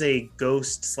 And then there's a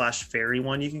ghost/fairy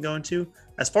one you can go into.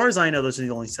 As far as I know, those are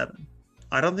the only 7.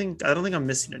 I don't think I'm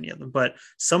missing any of them, but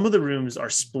some of the rooms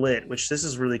are split, which this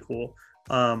is really cool.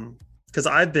 Because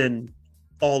I've been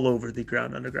all over the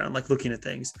ground underground, like looking at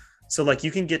things. So like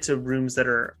you can get to rooms that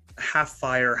are half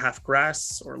fire, half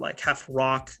grass, or like half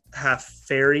rock, half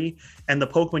fairy, and the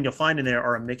Pokemon you'll find in there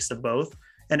are a mix of both.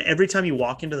 And every time you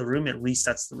walk into the room, it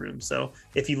resets the room. So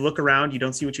if you look around, you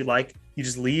don't see what you like, you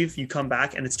just leave, you come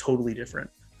back, and it's totally different.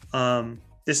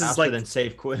 This is faster like than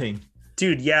safe quitting,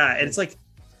 dude. Yeah, and it's like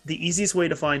the easiest way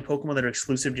to find Pokemon that are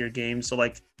exclusive to your game. So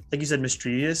like you said,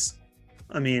 Mischievous.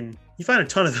 I mean, you find a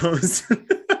ton of those.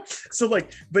 So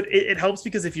like, but it helps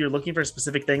because if you're looking for a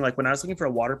specific thing, like when I was looking for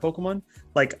a water Pokemon,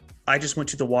 like I just went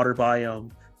to the water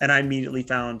biome and I immediately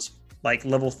found like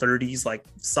level 30s, like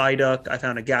Psyduck. I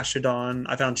found a Gashadon.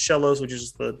 I found Shellos, which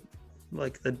is the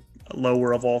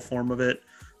lower of all form of it.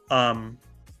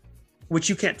 Which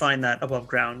you can't find that above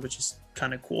ground, which is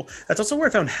kind of cool. That's also where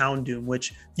I found Houndoom,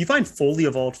 which you find fully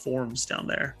evolved forms down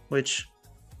there, which,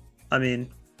 I mean,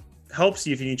 helps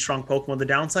you if you need shrunk Pokemon. The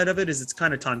downside of it is it's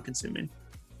kind of time consuming.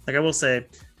 Like I will say,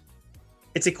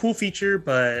 it's a cool feature,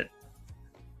 but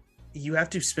you have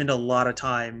to spend a lot of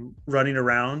time running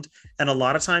around, and a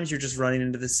lot of times you're just running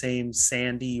into the same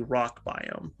sandy rock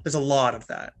biome. There's a lot of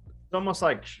that. It's almost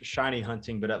like shiny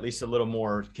hunting, but at least a little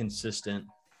more consistent.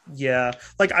 Yeah,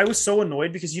 like I was so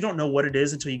annoyed because you don't know what it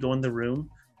is until you go in the room.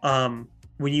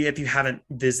 If you haven't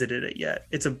visited it yet,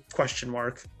 it's a question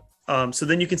mark. So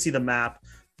then you can see the map,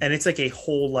 and it's like a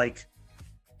whole like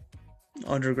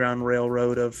underground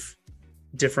railroad of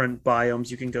different biomes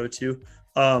you can go to.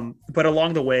 But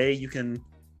along the way,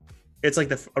 it's like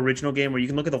the original game where you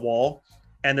can look at the wall,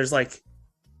 and there's like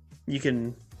you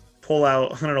can pull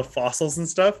out, I don't know, fossils and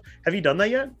stuff. Have you done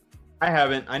that yet? I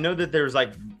haven't. I know that there's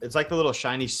like, it's like the little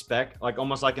shiny speck, like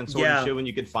almost like in Sword and Shield when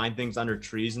you could find things under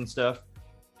trees and stuff.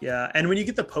 Yeah, and when you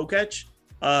get the Poketch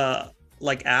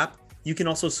like app, you can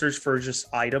also search for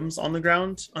just items on the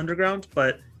ground, underground,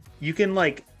 but you can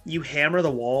like, you hammer the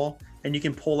wall and you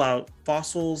can pull out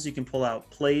fossils, you can pull out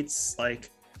plates, like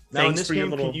now in this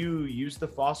game, can you use the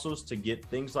fossils to get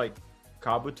things like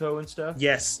Kabuto and stuff?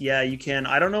 Yes, yeah, you can.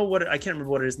 I don't know I can't remember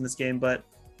what it is in this game, but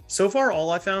so far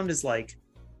all I found is like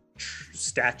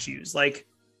statues. Like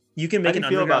you can make an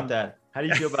underground. How do you feel about that? How do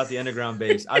you feel about the underground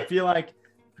base? I feel like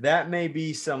that may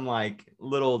be some like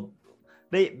little,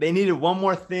 they needed one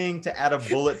more thing to add a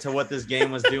bullet to what this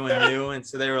game was doing new, and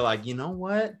so they were like, you know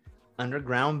what,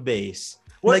 underground base.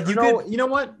 What, like you know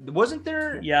what? Wasn't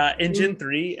there? Yeah, in Gen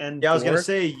 3 and yeah, I was gonna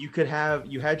say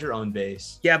you had your own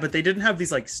base. Yeah, but they didn't have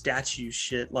these like statue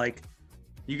shit. Like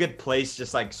you could place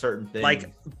just like certain things,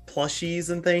 like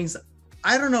plushies and things.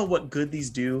 I don't know what good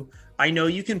these do. I know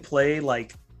you can play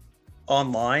like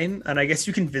online, and I guess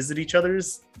you can visit each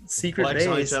other's secret flex base.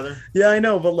 on each other. Yeah, I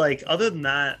know, but like other than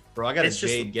that, bro, I got a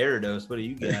Jade Gyarados. What do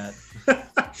you got?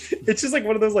 It's just like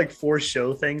one of those like for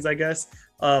show things, I guess.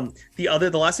 The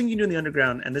last thing you can do in the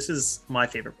underground, and this is my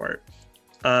favorite part,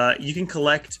 you can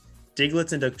collect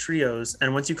Diglets and Dugtrios,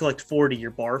 and once you collect 40,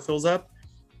 your bar fills up,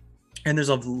 and there's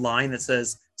a line that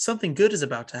says something good is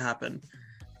about to happen,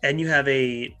 and you have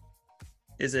a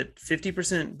is it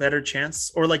 50% better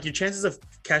chance, or like your chances of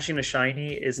catching a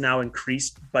shiny is now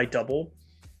increased by double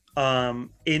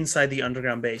inside the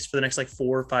underground base for the next like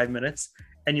 4 or 5 minutes,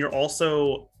 and you're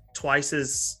also twice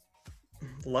as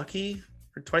lucky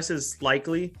or twice as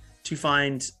likely to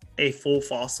find a full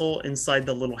fossil inside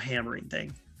the little hammering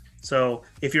thing. So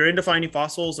if you're into finding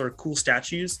fossils or cool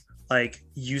statues, like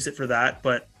use it for that.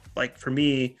 But like for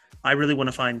me, I really want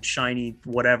to find shiny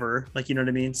whatever, like, you know what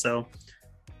I mean? So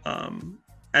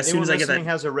as soon as I get that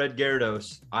has a red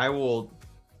Gyarados, I will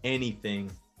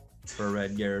anything for a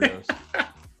red Gyarados.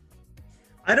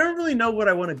 I don't really know what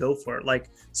I want to go for. Like,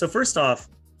 so first off,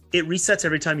 it resets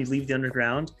every time you leave the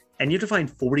underground, and you have to find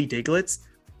 40 Digletts.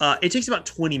 It takes about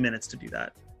 20 minutes to do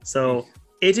that. So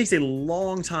it takes a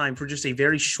long time for just a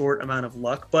very short amount of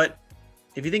luck. But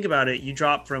if you think about it, you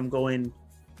drop from going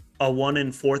a 1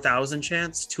 in 4,000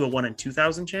 chance to a 1 in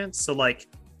 2,000 chance. So like,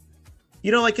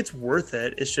 you know, like it's worth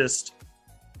it. It's just,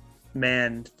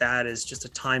 man, that is just a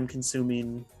time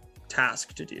consuming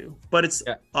task to do, but it's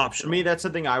optional. For me, that's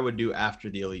something I would do after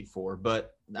the Elite Four,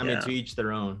 but I mean, to each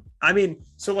their own. I mean,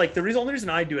 so like the only reason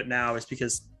I do it now is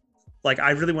because like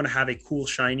I really want to have a cool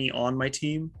shiny on my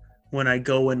team when I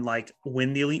go and like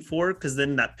win the Elite Four, because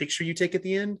then that picture you take at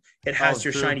the end, it has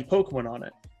your shiny Pokemon on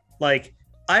it. Like,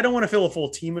 I don't want to fill a full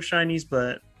team of shinies,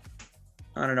 but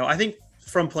I don't know. I think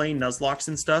from playing Nuzlocke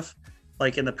and stuff,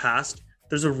 like in the past,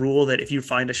 there's a rule that if you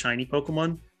find a shiny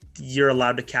Pokemon, you're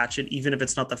allowed to catch it, even if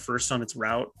it's not the first on its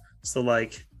route. So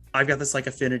like, I've got this like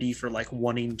affinity for like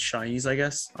wanting shinies, I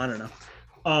guess. I don't know.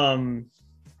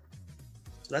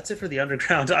 So that's it for the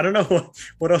underground. I don't know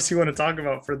what else you want to talk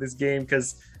about for this game,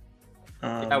 because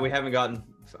we haven't gotten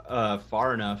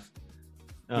far enough.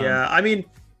 Yeah, I mean,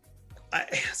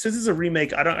 since it's a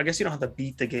remake, I guess you don't have to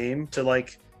beat the game to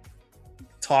like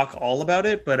talk all about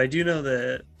it, but I do know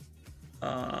that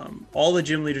all the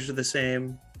gym leaders are the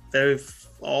same. They've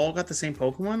all got the same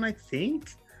Pokemon, I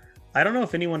think. I don't know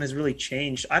if anyone has really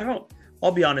changed.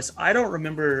 I'll be honest, I don't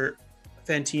remember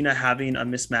Fantina having a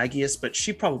Miss Magius, but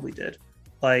she probably did.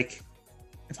 Like,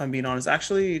 if I'm being honest,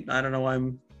 actually, I don't know why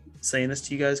I'm saying this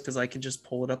to you guys, because I can just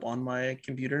pull it up on my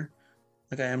computer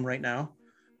like I am right now.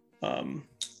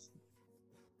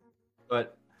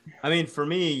 But I mean, for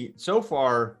me, so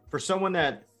far, for someone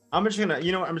that I'm just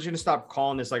gonna stop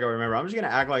calling this like I remember. I'm just gonna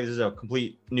act like this is a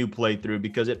complete new playthrough,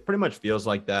 because it pretty much feels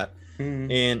like that.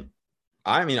 And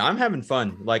I mean, I'm having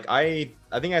fun. Like I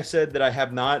think I said that I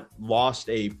have not lost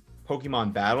a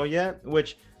Pokemon battle yet,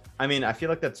 which I mean, I feel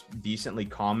like that's decently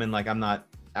common. Like I'm not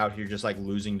out here just like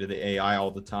losing to the AI all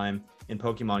the time in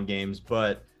Pokemon games,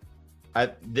 but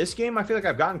at this game, I feel like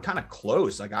I've gotten kind of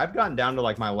close. Like I've gotten down to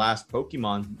like my last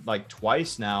Pokemon like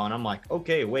twice now, and I'm like,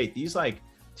 okay, wait, these like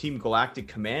Team Galactic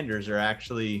commanders are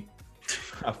actually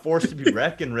a force to be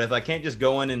reckoned with. I can't just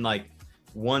go in and like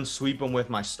one sweep them with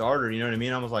my starter. You know what I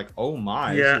mean? I was like, oh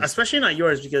my. Yeah, especially not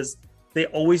yours, because they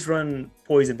always run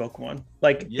poison Pokemon.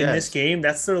 Like in this game,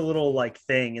 that's their little like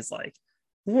thing, is like,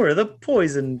 we're the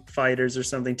poison fighters or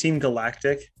something. Team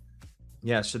Galactic.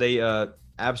 Yeah, so they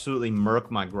absolutely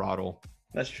murk my Grottle.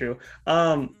 That's true.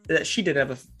 She did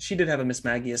have a Miss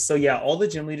Magius. So yeah, all the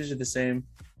gym leaders are the same.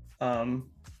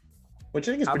 Which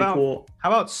I think is pretty cool. How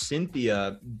about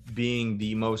Cynthia being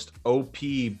the most OP,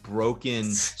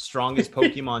 broken, strongest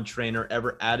Pokemon trainer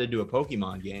ever added to a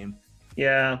Pokemon game?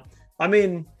 Yeah. I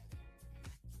mean,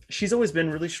 she's always been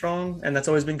really strong, and that's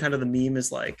always been kind of the meme,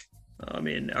 is like, I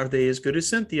mean, are they as good as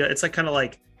Cynthia? It's like kind of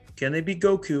like, can they beat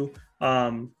Goku?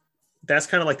 That's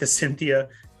kind of like the Cynthia,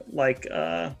 like,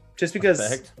 just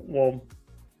because, well,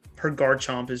 her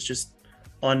Garchomp is just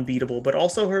unbeatable, but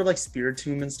also her like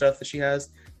Spiritomb and stuff that she has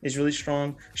is really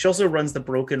strong. She also runs the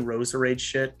broken Roserade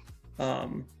shit.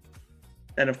 And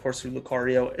of course her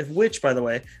Lucario, which, by the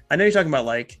way, I know you're talking about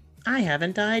like, I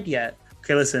haven't died yet.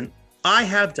 Okay, listen, I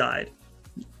have died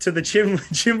to the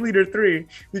gym leader 3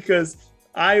 because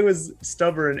I was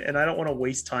stubborn and I don't want to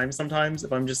waste time sometimes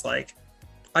if I'm just like,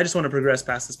 I just want to progress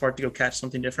past this part to go catch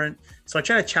something different. So I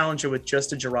try to challenge her with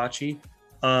just a Jirachi,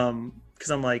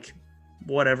 because I'm like,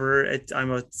 whatever,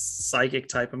 I'm a psychic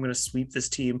type, I'm going to sweep this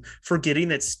team, forgetting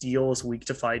that Steel is weak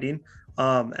to fighting.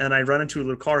 And I run into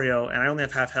a Lucario and I only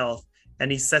have half health, and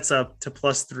he sets up to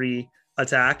 +3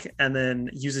 attack and then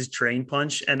uses Drain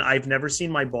Punch, and I've never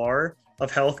seen my bar of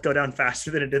health go down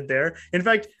faster than it did there. In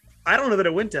fact, I don't know that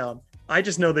it went down. I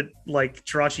just know that like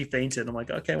Jirachi fainted. I'm like,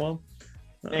 okay, well,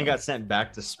 and got sent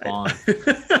back to spawn.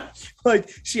 Like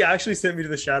she actually sent me to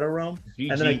the Shadow Realm.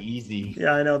 GG, and then easy.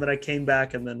 Yeah, I know. Then I came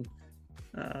back and then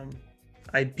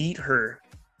I beat her.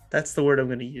 That's the word I'm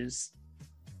going to use.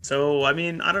 So, I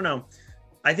mean, I don't know.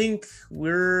 I think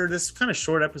we're this kind of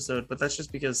short episode, but that's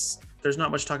just because there's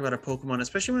not much to talk about a Pokemon,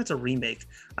 especially when it's a remake.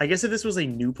 I guess if this was a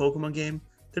new Pokemon game,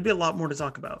 there'd be a lot more to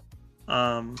talk about.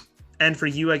 And for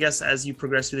you, I guess as you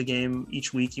progress through the game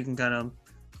each week, you can kind of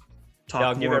talk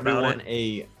I'll more give about everyone it.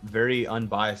 a very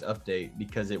unbiased update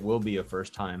because it will be a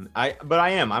first time. I'm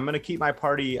going to keep my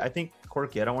party, I think,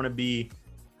 quirky. I don't want to be,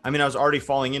 I mean, I was already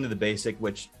falling into the basic,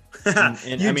 which,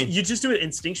 and I mean, you just do it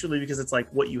instinctually because it's like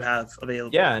what you have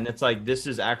available. yeah, and it's like this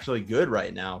is actually good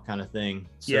right now, kind of thing.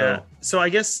 So, Yeah. So I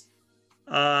guess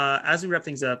as we wrap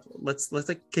things up, let's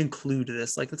like conclude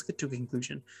this. Like let's get to a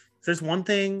conclusion. If there's one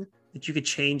thing that you could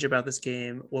change about this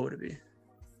game, what would it be?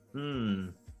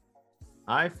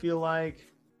 I feel like,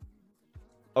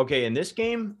 okay, in this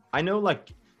game, I know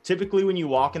like typically when you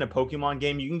walk in a Pokemon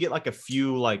game, you can get like a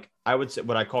few, like I would say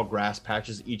what I call grass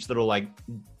patches, each little like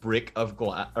brick of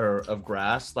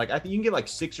grass. Like I think you can get like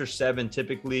 6 or 7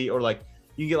 typically, or like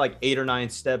you can get like 8 or 9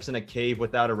 steps in a cave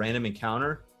without a random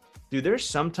encounter. Dude, there's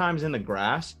sometimes in the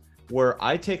grass where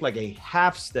I take like a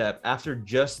half step after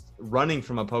just running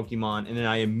from a Pokemon, and then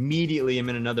I immediately am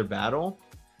in another battle.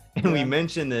 And we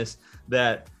mentioned this,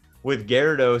 that with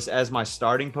Gyarados as my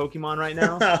starting Pokemon right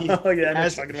now, he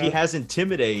has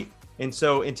Intimidate. And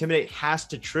so Intimidate has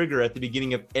to trigger at the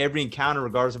beginning of every encounter,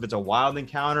 regardless if it's a wild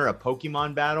encounter, a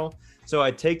Pokemon battle. So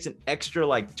it takes an extra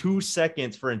like 2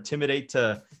 seconds for Intimidate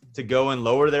to go and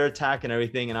lower their attack and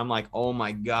everything. And I'm like, oh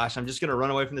my gosh, I'm just going to run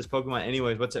away from this Pokemon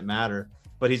anyways. What's it matter?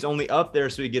 But he's only up there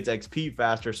so he gets XP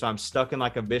faster. So I'm stuck in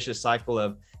like a vicious cycle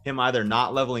of him either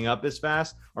not leveling up as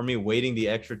fast or me waiting the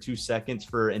extra 2 seconds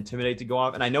for Intimidate to go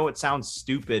off. And I know it sounds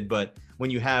stupid, but when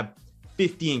you have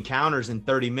 50 encounters in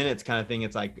 30 minutes kind of thing,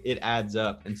 it's like it adds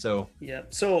up. And so yeah.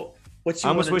 So what you I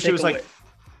almost wish it was away? like,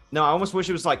 no, I almost wish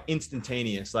it was like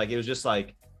instantaneous. Like it was just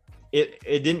like it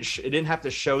didn't have to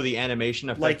show the animation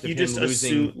effect. Like you just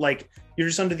assume, like you're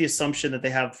just under the assumption that they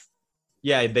have.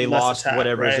 Yeah, they lost attack,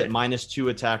 whatever right? is it, -2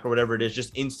 attack or whatever it is,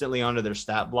 just instantly onto their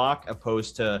stat block,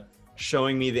 opposed to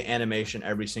showing me the animation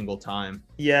every single time.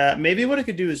 Yeah, maybe what I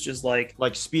could do is just like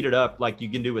speed it up, like you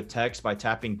can do with text by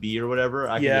tapping B or whatever.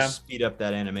 I can just speed up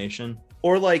that animation.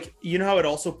 Or like, you know how it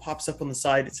also pops up on the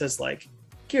side, it says like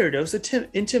Gyarados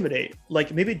Intimidate.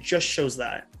 Like maybe it just shows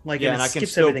that. Like yeah, and I can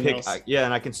still pick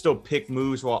and I can still pick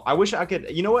moves. Well, I wish I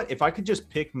could, you know what? If I could just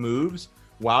pick moves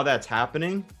while that's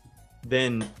happening,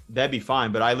 then that'd be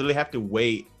fine. But I literally have to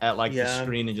wait at like the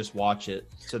screen and just watch it.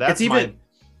 So that's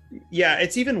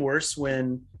it's even worse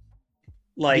when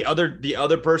like the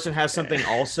other person has something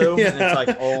also. And it's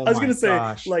like, oh, I was gonna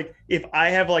gosh. say, like if I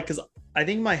have like, because I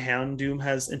think my Houndoom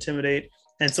has Intimidate,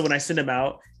 and so when I send him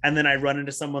out and then I run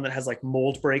into someone that has like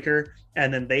Mold Breaker,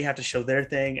 and then they have to show their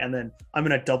thing, and then I'm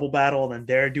in a double battle and then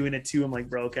they're doing it too, I'm like,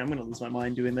 bro, okay, I'm gonna lose my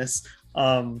mind doing this.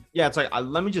 Yeah, it's like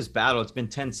let me just battle. It's been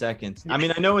 10 seconds. I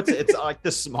mean, I know it's like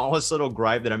the smallest little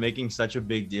gripe that I'm making such a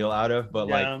big deal out of, but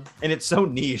like, and it's so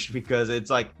niche because it's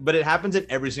like, but it happens in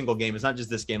every single game. It's not just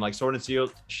this game. Like Sword and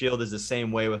Shield is the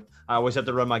same way with. I always have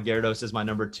to run my Gyarados as my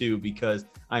number 2 because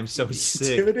I'm so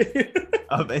sick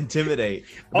of Intimidate.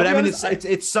 But I mean,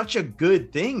 it's such a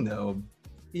good thing though.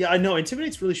 Yeah, I know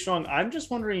Intimidate's really strong. I'm just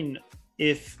wondering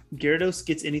if Gyarados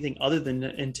gets anything other than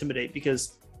Intimidate,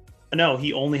 because no,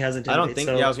 he only has Intimidate. I don't think.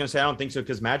 So. Yeah, I was gonna say I don't think so,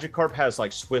 because Magikarp has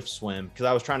like Swift Swim. Because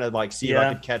I was trying to like see if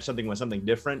I could catch something with something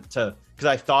different because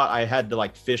I thought I had to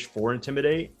like fish for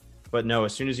Intimidate, but no.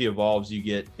 As soon as he evolves, you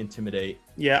get Intimidate.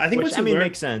 Yeah, I think which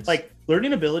makes sense. Like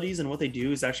learning abilities and what they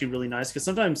do is actually really nice, because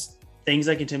sometimes things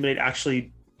like Intimidate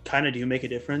actually kind of do make a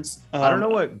difference. I don't know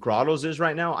what Grotto's is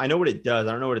right now. I know what it does.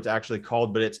 I don't know what it's actually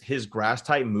called, but it's his grass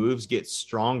type moves get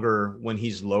stronger when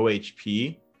he's low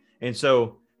HP, and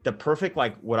so. The perfect,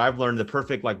 like what I've learned, the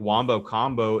perfect like wombo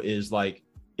combo is like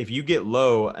if you get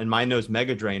low, and mine knows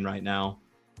Mega Drain right now,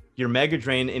 your Mega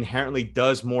Drain inherently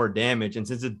does more damage. And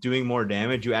since it's doing more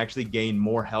damage, you actually gain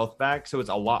more health back. So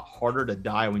it's a lot harder to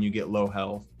die when you get low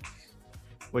health,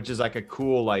 which is like a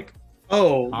cool, like,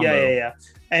 combo. Yeah.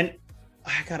 And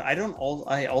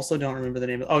I also don't remember the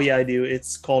name. Oh yeah, I do.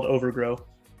 It's called Overgrow.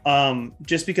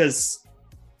 Just because,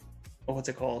 what's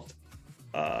it called?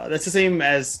 That's the same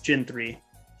as Gen 3.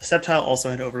 Sceptile also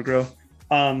had Overgrow.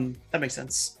 That makes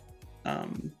sense.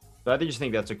 But I just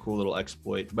think that's a cool little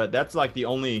exploit. But that's like the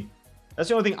only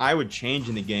thing I would change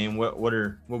in the game. What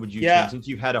would you change since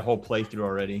you've had a whole playthrough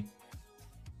already?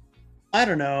 I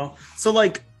don't know. So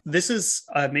like this is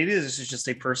maybe this is just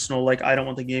a personal, like I don't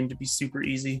want the game to be super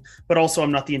easy, but also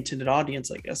I'm not the intended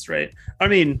audience, I guess, right? I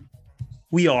mean,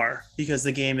 we are, because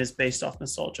the game is based off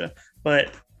nostalgia,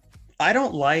 but I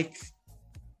don't like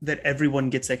that everyone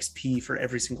gets XP for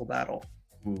every single battle.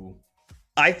 Ooh,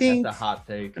 I think that's a hot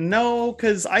take. No,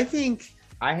 because I think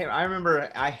I remember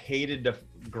I hated to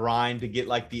grind to get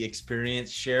like the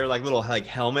experience share, like little like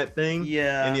helmet thing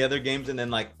in the other games, and then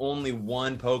like only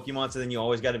one Pokemon, so then you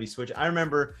always got to be switching. I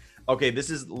remember, okay, this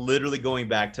is literally going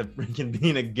back to freaking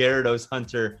being a Gyarados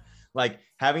hunter, like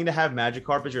having to have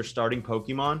Magikarp as your starting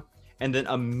Pokemon, and then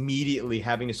immediately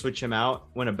having to switch him out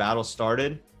when a battle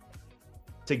started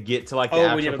to get to like the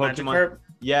actual Pokemon.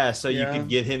 Yeah, so you could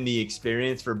get him the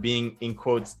experience for being, in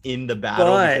quotes, in the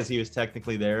battle because he was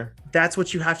technically there. That's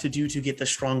what you have to do to get the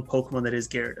strong Pokemon that is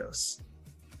Gyarados.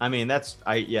 I mean,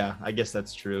 I guess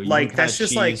that's true. Like, that's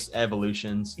just like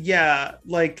evolutions. Yeah,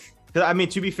 like. I mean,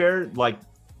 to be fair, like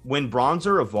when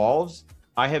Bronzer evolves,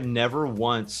 I have never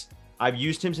once. I've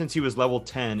used him since he was level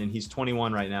 10, and he's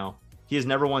 21 right now. He has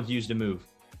never once used a move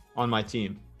on my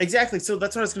team. Exactly. So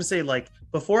that's what I was going to say. Like,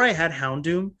 before I had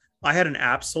Houndoom, I had an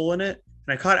Absol in it.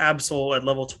 And I caught Absol at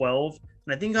level 12,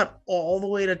 and I think got all the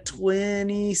way to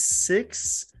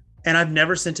 26, and I've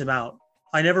never sent him out.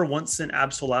 I never once sent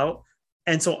Absol out,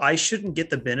 and so I shouldn't get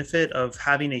the benefit of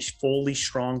having a fully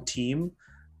strong team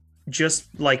just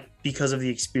like because of the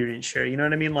experience share. You know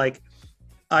what I mean? Like,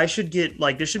 I should get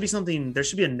like there should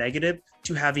be a negative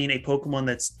to having a Pokemon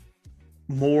that's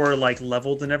more like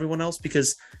leveled than everyone else,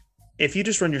 because if you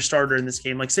just run your starter in this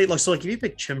game, like say like so like if you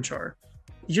pick Chimchar,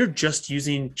 you're just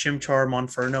using Chimchar,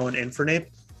 Monferno, and Infernape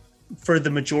for the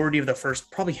majority of the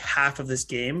first probably half of this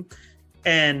game.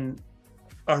 And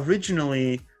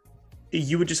originally,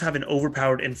 you would just have an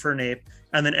overpowered Infernape,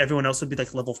 and then everyone else would be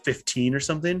like level 15 or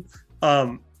something.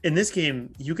 In this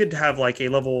game, you could have like a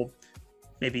level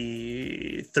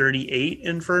maybe 38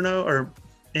 Inferno or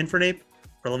Infernape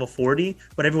or level 40,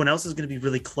 but everyone else is going to be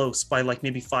really close by like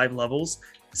maybe 5 levels.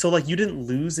 So like you didn't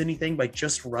lose anything by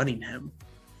just running him.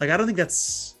 Like, I don't think that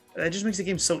just makes the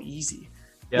game so easy.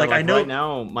 Yeah, like I know right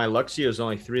now my Luxio is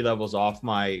only 3 levels off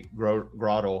my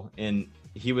Grotle, and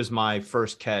he was my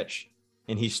first catch,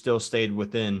 and he still stayed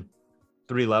within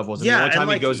 3 levels. And the only time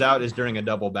he goes out is during a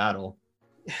double battle.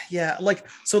 Yeah, like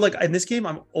so like in this game,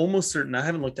 I'm almost certain, I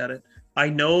haven't looked at it. I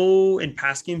know in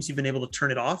past games you've been able to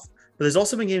turn it off, but there's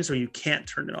also been games where you can't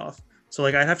turn it off. So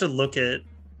like I'd have to look at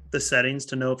the settings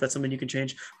to know if that's something you can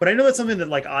change. But I know that's something that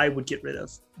like I would get rid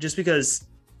of, just because.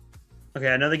 Okay,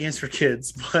 I know the game's for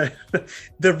kids, but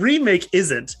the remake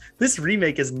isn't. This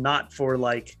remake is not for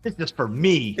like. It's just for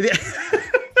me.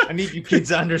 I need you kids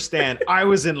to understand. I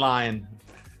was in line.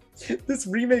 This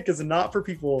remake is not for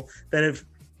people that have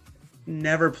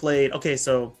never played. Okay,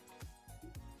 so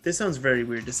this sounds very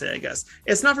weird to say, I guess.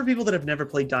 It's not for people that have never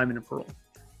played Diamond and Pearl.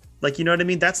 Like, you know what I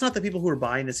mean? That's not the people who are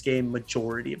buying this game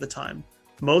majority of the time.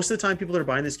 Most of the time, people that are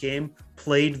buying this game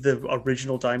played the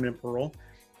original Diamond and Pearl.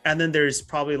 And then there's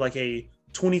probably like a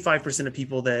 25% of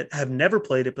people that have never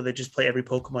played it, but they just play every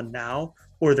Pokemon now,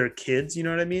 or they're kids. You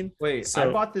know what I mean? Wait, so,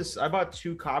 I bought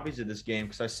 2 copies of this game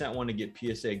because I sent one to get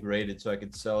PSA graded so I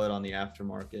could sell it on the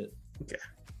aftermarket. Okay.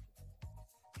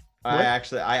 I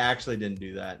actually didn't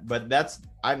do that, but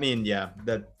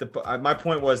my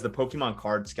point was the Pokemon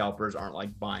card scalpers aren't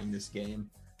like buying this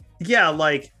game. Yeah,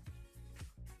 like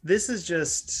this is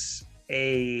just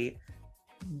a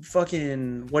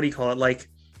fucking, what do you call it? Like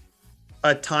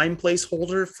a time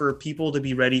placeholder for people to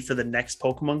be ready for the next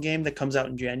Pokemon game that comes out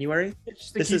in January.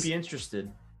 It's just to keep you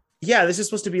interested. Yeah, this is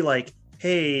supposed to be like,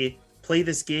 hey, play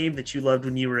this game that you loved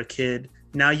when you were a kid.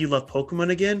 Now you love Pokemon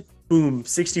again. Boom,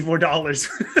 $64.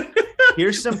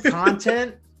 Here's some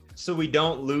content so we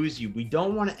don't lose you. We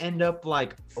don't want to end up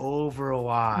like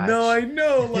Overwatch. No, I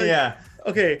know. Like, yeah.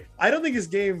 Okay, I don't think this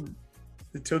game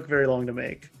took very long to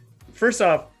make. First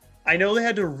off, I know they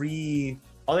had to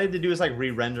all they had to do is like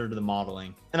re-render the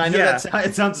modeling. And I know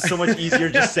it sounds so much easier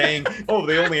just saying, oh,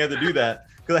 they only had to do that.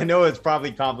 Because I know it's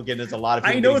probably complicated. There's a lot of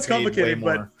people. I know it's complicated,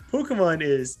 but Pokemon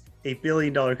is a $1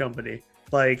 billion company.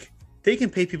 Like, they can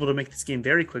pay people to make this game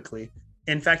very quickly.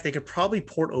 In fact, they could probably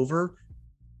port over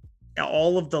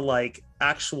all of the like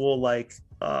actual like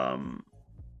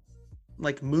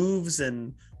moves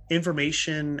and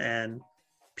information and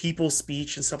people's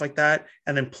speech and stuff like that,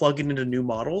 and then plug it into new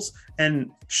models. And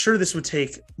sure, this would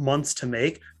take months to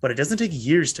make, but it doesn't take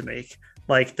years to make.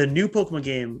 Like the new Pokemon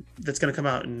game that's going to come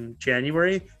out in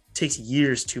January takes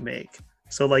years to make.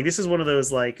 So like this is one of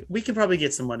those like we can probably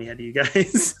get some money out of you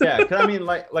guys. Yeah, because I mean,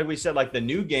 like we said, like the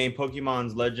new game,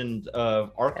 Pokemon's Legend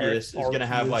of Arceus, is going to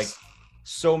have like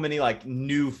so many like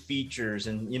new features,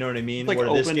 and you know what I mean. Like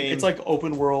it's like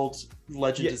open world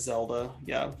Legend of Zelda.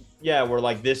 Yeah. Yeah, where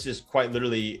like this is quite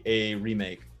literally a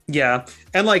remake. Yeah,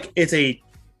 and like it's a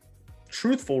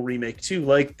truthful remake too.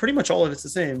 Like pretty much all of it's the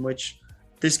same, which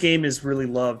this game is really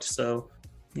loved. So,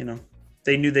 you know.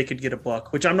 they knew they could get a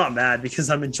buck, which I'm not mad because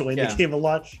I'm enjoying the Yeah. game a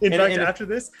lot. In fact, and after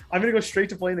this, I'm gonna go straight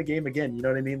to playing the game again. You know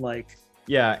what I mean? Like,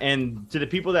 yeah, and to the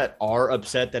people that are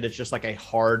upset that it's just like a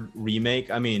hard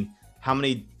remake, I mean, how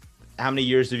many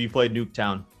years have you played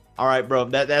Nuketown? All right, bro,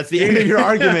 that's the end of your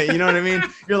argument. You know what I mean?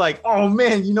 You're like, oh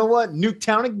man, you know what?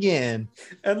 Nuketown again.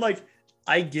 and like,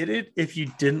 I get it if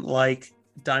you didn't like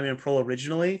Diamond and Pearl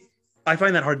originally. I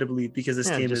find that hard to believe because this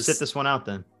Yeah, game just is sit this one out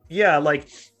then. yeah, like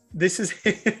this is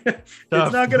it's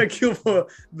not gonna kill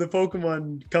the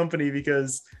Pokemon company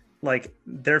because like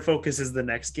their focus is the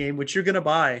next game, which you're gonna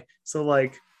buy. So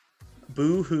like,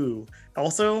 boo hoo.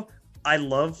 Also, I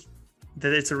love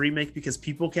that it's a remake because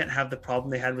people can't have the problem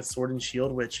they had with Sword and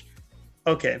Shield. Which,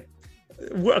 okay,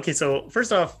 okay. So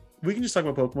first off, we can just talk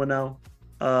about Pokemon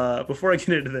now. Before I get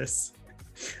into this,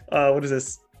 what is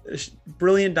this?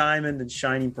 Brilliant Diamond and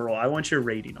Shining Pearl. I want your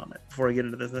rating on it before I get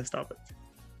into this next topic.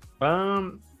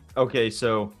 Okay,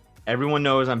 so everyone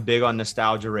knows I'm big on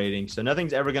nostalgia rating, so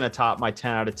nothing's ever gonna top my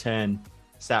 10 out of 10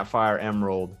 Sapphire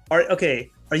Emerald. Okay,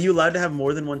 are you allowed to have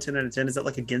more than one 10 out of 10? Is that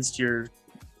like against your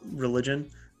religion?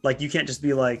 Like you can't just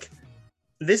be like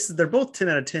this. They're both 10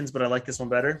 out of 10s, but I like this one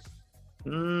better.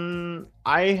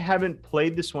 I haven't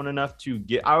played this one enough to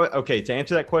get. Okay, to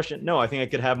answer that question, no, I think I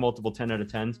could have multiple 10 out of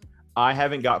 10s. I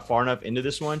haven't got far enough into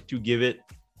this one to give it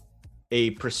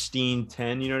a pristine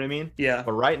 10. You know what I mean? Yeah.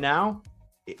 But right now,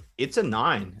 it's a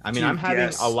 9. I mean, Dude, I'm having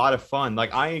yes. a lot of fun.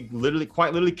 Like I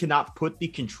quite literally cannot put the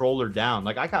controller down.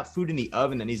 Like I got food in the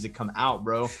oven that needs to come out,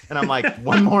 bro. And I'm like,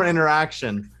 one more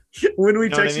interaction. When we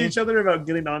You know what I texted mean? each other about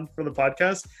getting on for the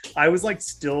podcast, I was like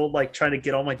still like trying to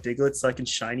get all my Diglets so I can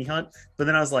shiny hunt. But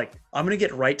then I was like, I'm gonna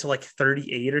get right to like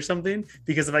 38 or something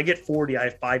because if I get 40, I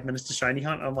have 5 minutes to shiny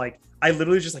hunt. I'm like, I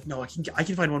literally was just like, no, I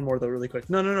can find one more though really quick.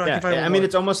 No, I Yeah, can find one I mean, more.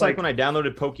 it's almost like when I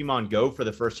downloaded Pokemon Go for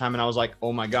the first time, and I was like,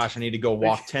 "Oh my gosh, I need to go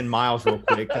walk 10 miles real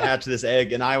quick to hatch this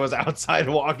egg," and I was outside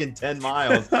walking 10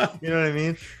 miles. You know what I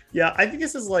mean? Yeah, I think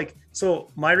this is like so.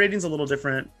 My rating's a little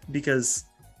different because.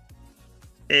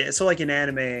 So like in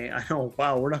anime, I know,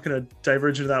 wow, we're not going to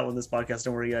diverge into that one this podcast.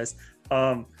 Don't worry, guys.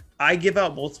 I give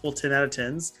out multiple 10 out of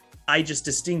 10s. I just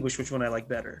distinguish which one I like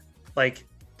better. Like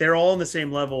they're all on the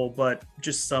same level, but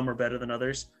just some are better than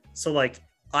others. So like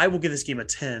I will give this game a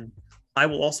 10. I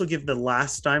will also give the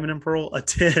last Diamond and Pearl a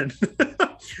 10.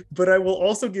 But I will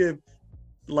also give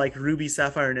like Ruby,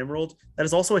 Sapphire, and Emerald. That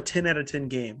is also a 10 out of 10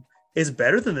 game. It's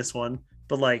better than this one,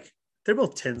 but like they're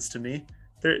both 10s to me.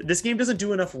 This game doesn't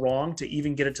do enough wrong to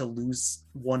even get it to lose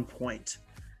 1 point.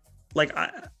 Like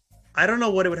I don't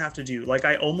know what it would have to do. Like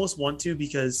I almost want to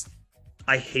because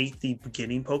I hate the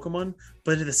beginning Pokemon,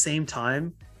 but at the same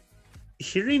time,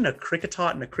 hearing a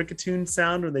Kricketot and a Kricketune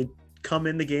sound when they come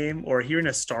in the game, or hearing a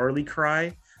Starly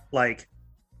cry, like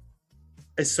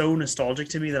is so nostalgic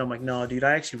to me that I'm like, no, dude,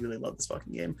 I actually really love this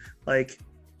fucking game. Like,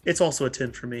 it's also a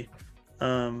 10 for me.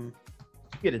 You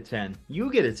get a 10.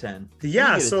 You get a 10.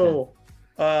 Yeah, so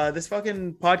this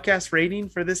fucking podcast rating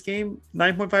for this game,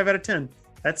 9.5 out of 10.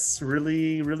 That's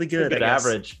really, really good. Good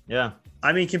average. Yeah.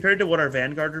 I mean, compared to what our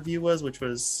Vanguard review was, which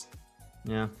was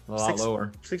a lot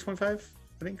lower. 6.5,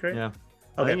 I think, right? Yeah.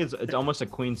 Okay. I think it's almost a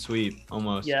queen sweep,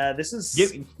 almost. Yeah, this is.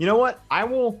 You know what? I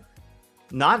will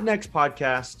not next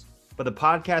podcast, but the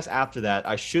podcast after that,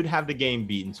 I should have the game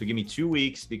beaten. So give me 2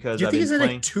 weeks because Do you I've think been it's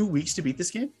playing. like 2 weeks to beat this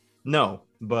game? No,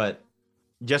 but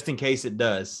just in case it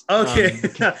does. Okay.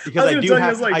 Because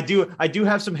I do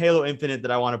have some Halo Infinite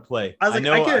that I want to play. I was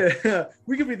like,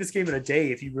 we could beat this game in a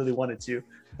day if you really wanted to.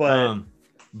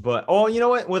 But you know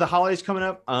what? With the holidays coming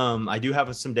up, I do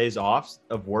have some days off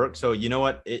of work. So you know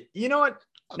what?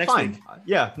 Next Fine. week.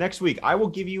 Yeah, next week I will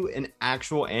give you an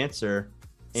actual answer.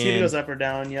 See if it goes up or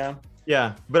down. Yeah.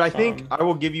 Yeah, but I think I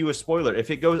will give you a spoiler.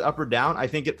 If it goes up or down, I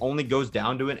think it only goes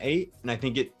down to an 8, and I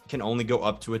think it can only go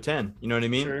up to a 10. You know what I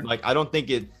mean? Sure. Like I don't think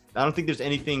there's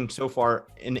anything so far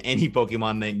in any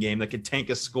Pokemon game that could tank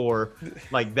a score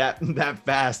like that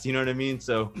fast. You know what I mean?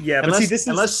 So yeah,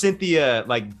 unless Cynthia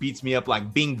like beats me up,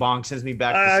 like Bing Bong sends me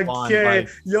back to spawn. Okay,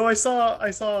 yo, I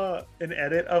saw an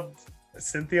edit of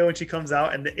Cynthia when she comes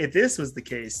out, and if this was the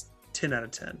case, 10 out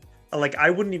of 10. Like I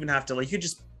wouldn't even have to you could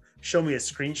just show me a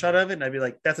screenshot of it and I'd be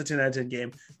like, that's a 10 out of 10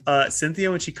 game.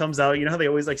 Cynthia, when she comes out, you know how they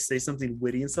always like say something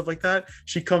witty and stuff like that?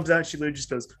 She comes out and she literally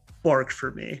just goes, bark for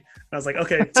me. And I was like,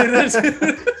 okay, 10 out of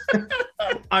 10.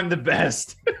 I'm the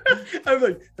best. I'm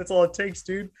like, that's all it takes,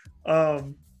 dude.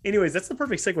 Anyways, that's the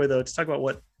perfect segue though to talk about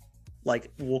what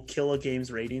like will kill a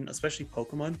game's rating, especially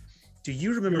Pokemon. Do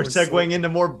you remember We're segueing into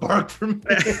more bark for me?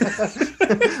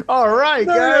 All right,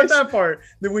 no, guys. Not that part.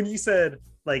 Then when you said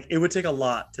like it would take a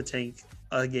lot to tank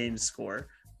a game's score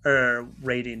or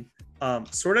rating,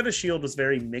 Sword Art of Shield was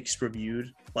very mixed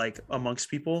reviewed like amongst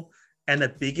people, And the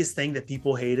biggest thing that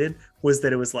people hated was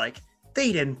that it was like,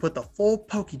 they didn't put the full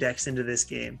Pokédex into this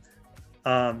game.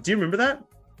 Do you remember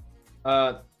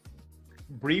that?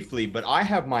 Briefly, but I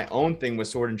have my own thing with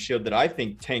Sword and Shield that I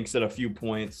think tanks at a few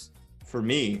points for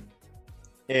me.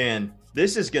 And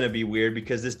this is going to be weird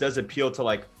because this does appeal to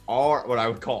like what I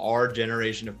would call our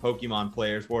generation of Pokemon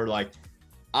players, where like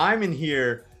I'm in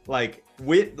here like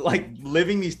with like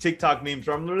living these TikTok memes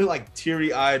where I'm literally like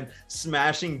teary-eyed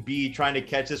smashing B trying to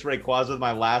catch this Rayquaza with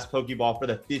my last Pokeball for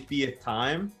the 50th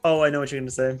time. Oh, I know what you're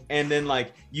gonna say. And then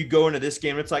like you go into this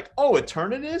game, it's like, oh,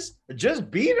 Eternatus?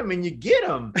 Just beat him and you get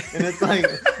him. And it's like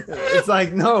it's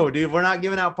like, no, dude, we're not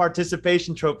giving out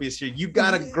participation trophies here. You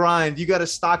gotta grind, you gotta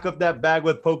stock up that bag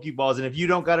with Pokeballs. And if you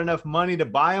don't got enough money to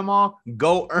buy them all,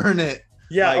 go earn it.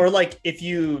 Yeah, or like if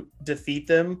you defeat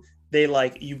them, they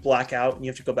like you black out and you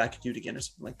have to go back and do it again or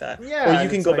something like that. Yeah, or you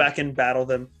can go back and battle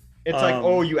them. It's like,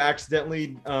 oh, you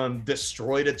accidentally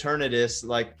destroyed Eternatus.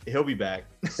 Like he'll be back.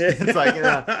 It's like,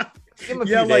 give him a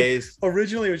few days.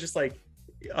 Originally, it was just like,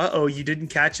 you didn't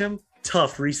catch him.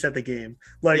 Tough, reset the game.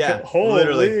 Like, holy.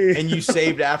 Literally. And you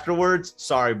saved afterwards.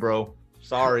 Sorry, bro.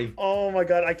 Sorry. Oh my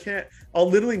god, I can't. I'll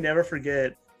literally never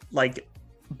forget like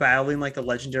battling like the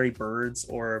legendary birds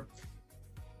or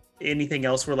anything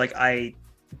else where like I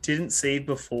didn't save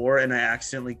before and I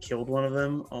accidentally killed one of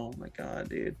them. Oh my god,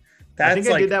 dude. I think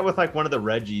I did that with like one of the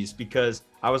Reggies because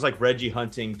I was like Reggie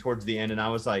hunting towards the end and I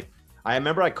was like, I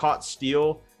remember I caught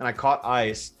Steel and I caught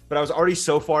Ice, but I was already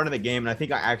so far into the game and I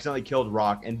think I accidentally killed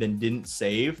Rock and then didn't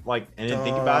save, like, and didn't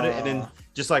think about it, and then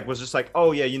was just like,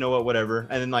 oh yeah, you know what, whatever.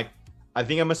 And then like I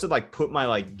think I must have like put my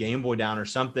like Game Boy down or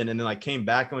something and then like came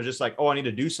back and was just like, oh, I need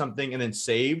to do something, and then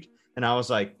saved, and I was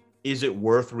like, is it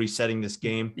worth resetting this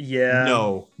game? Yeah.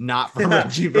 No, not for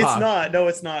Reggie Rock. It's not. No,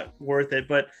 it's not worth it.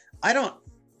 But I don't.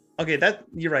 Okay,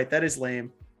 you're right. That is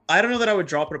lame. I don't know that I would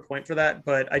drop it a point for that,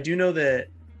 but I do know that.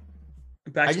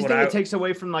 I just think it takes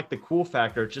away from like the cool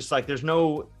factor. It's just like there's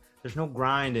no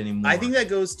grind anymore. I think that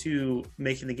goes to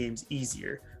making the games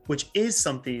easier, which is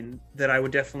something that I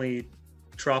would definitely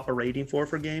drop a rating for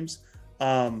games.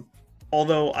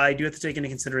 Although I do have to take into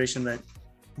consideration that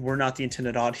we're not the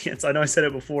intended audience. I know I said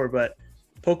it before, but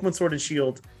Pokemon Sword and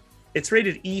Shield, it's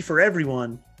rated E for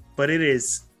everyone, but it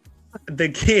is the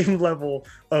game level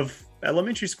of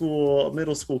elementary school,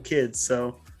 middle school kids.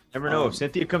 So never know. If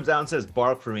Cynthia comes out and says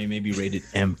bark for me, maybe rated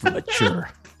M for mature.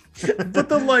 But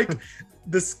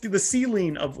the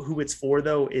ceiling of who it's for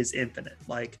though is infinite.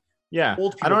 Like, yeah,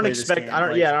 I don't expect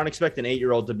an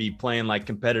 8-year-old to be playing like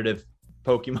competitive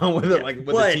Pokemon with it, like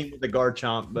with the team with the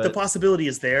Garchomp. But the possibility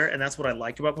is there, and that's what I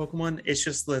like about Pokemon. It's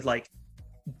just the like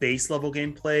base level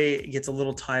gameplay gets a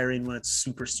little tiring when it's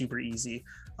super, super easy.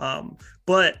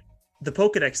 But the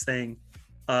Pokedex thing,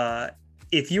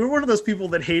 if you were one of those people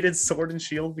that hated Sword and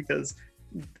Shield because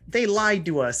they lied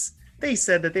to us, they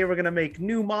said that they were going to make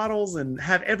new models and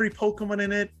have every Pokemon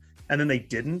in it, and then they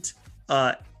didn't.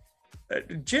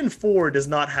 Gen 4 does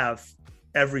not have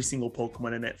every single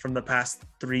Pokemon in it from the past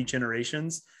 3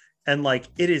 generations, and like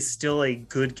it is still a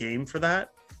good game for that,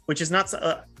 which is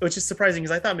surprising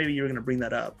because I thought maybe you were going to bring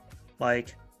that up.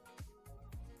 Like,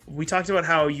 we talked about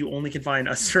how you only can find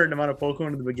a certain amount of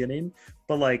Pokemon in the beginning,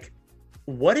 but like,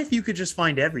 what if you could just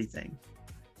find everything?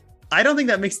 I don't think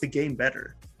that makes the game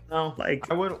better. No, like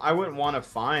I wouldn't want to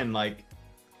find like,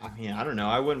 I mean, I don't know.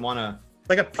 I wouldn't want to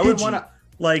like a Pidgey, I would want to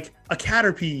like a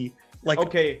Caterpie. Like,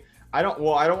 okay, I don't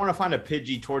want to find a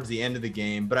Pidgey towards the end of the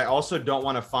game, but I also don't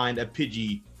want to find a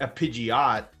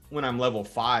Pidgeot when I'm level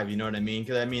 5. You know what I mean?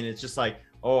 Because I mean, it's just like,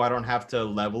 oh, I don't have to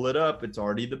level it up. It's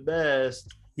already the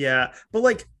best. Yeah, but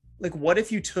like what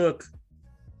if you took,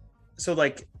 so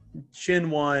like Gen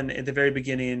 1 at the very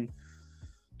beginning,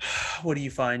 what do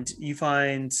you find? You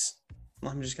find,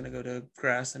 I'm just gonna go to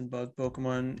grass and bug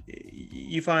Pokemon.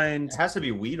 You find it has to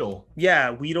be Weedle.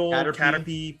 Yeah, Weedle,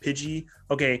 Caterpie, Pidgey.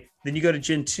 Okay, then you go to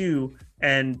Gen 2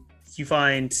 and you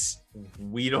find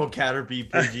Weedle, Caterpie,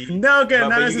 Pidgey. No, okay,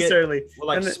 not necessarily.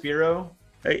 Like Spearow.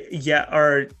 Yeah,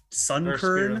 or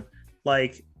Sunkern.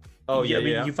 Like, oh yeah, I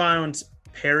mean, you found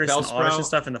Paris and Oddish and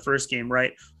stuff in the first game,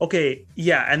 right? Okay,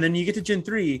 yeah, and then you get to Gen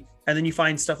 3, and then you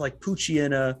find stuff like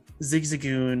Poochyena,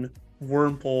 Zigzagoon,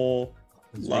 Wurmple.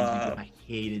 I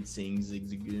hated seeing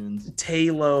Zigzagoons.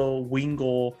 Talo,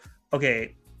 Wingull.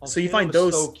 Okay, so you find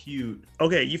those so cute.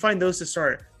 Okay, you find those to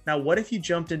start. Now, what if you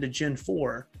jumped into Gen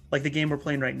 4, like the game we're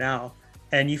playing right now,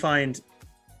 and you find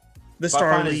the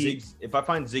Starly? If I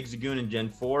find Zigzagoon in Gen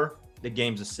 4, the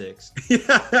game's a 6.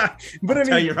 Yeah, but I'll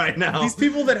tell you right now, these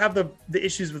people that have the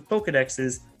issues with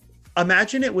Pokedexes,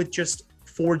 imagine it with just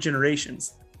 4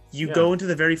 generations. You go into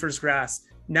the very first grass.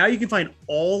 Now you can find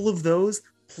all of those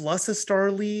plus a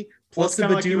Starly, Well, Plus it's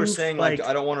kind of like you were Bidoof, saying, like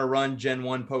I don't want to run Gen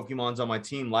 1 Pokemons on my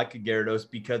team like a Gyarados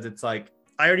because it's like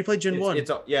I already played Gen 1.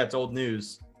 It's old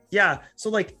news. Yeah, so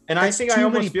like, and I think I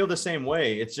almost feel the same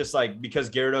way. It's just like because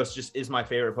Gyarados just is my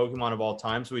favorite Pokemon of all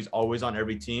time, so he's always on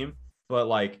every team.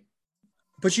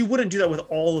 But you wouldn't do that with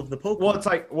all of the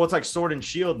Pokemon. Well, it's like Sword and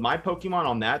Shield. My Pokemon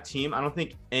on that team, I don't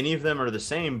think any of them are the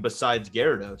same besides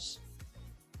Gyarados.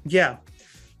 Yeah.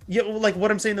 Well, like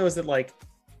what I'm saying though is that like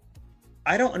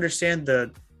I don't understand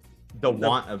the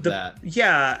want of that.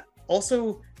 Yeah.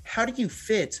 Also, how do you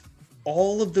fit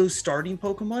all of those starting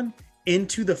Pokemon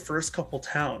into the first couple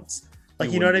towns?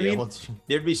 Like, you know what I mean?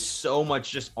 There'd be so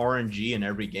much just RNG in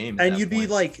every game. And you'd be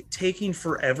like taking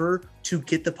forever to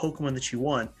get the Pokemon that you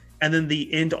want. And then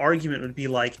the end argument would be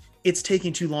like, it's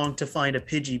taking too long to find a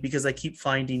Pidgey because I keep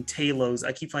finding Talos,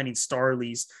 I keep finding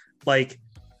Starlies. Like,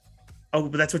 oh,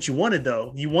 but that's what you wanted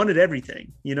though. You wanted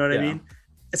everything. You know what I mean?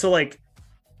 So like,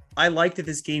 I like that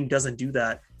this game doesn't do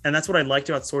that. And that's what I liked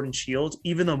about Sword and Shield,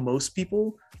 even though most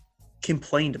people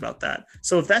complained about that.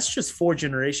 So if that's just 4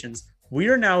 generations, we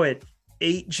are now at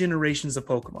 8 generations of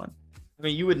Pokemon. I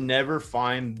mean, you would never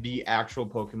find the actual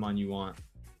Pokemon you want.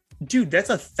 Dude, that's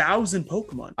 1,000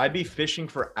 Pokemon. I'd be fishing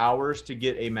for hours to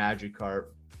get a Magikarp.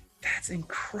 That's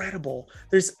incredible.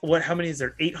 There's how many is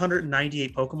there?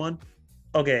 898 Pokemon?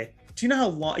 Okay. Do you know how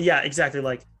long? Yeah, exactly.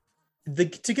 Like to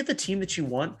get the team that you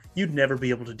want, you'd never be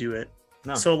able to do it.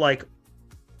 No. So like,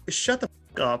 shut the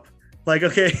up. Like,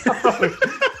 okay.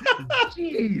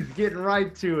 Jeez, getting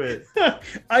right to it.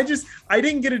 I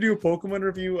didn't get to do a Pokemon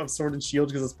review of Sword and Shield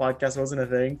because this podcast wasn't a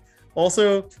thing.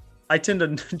 Also, I tend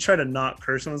to try to not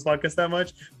curse on this podcast that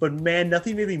much, but man,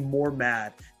 nothing made me more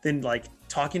mad than like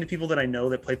talking to people that I know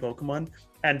that play Pokemon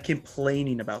and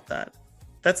complaining about that.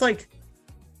 That's like,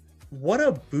 what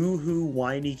a boo-hoo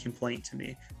whiny complaint to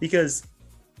me, because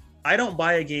I don't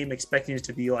buy a game expecting it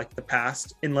to be like the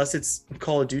past unless it's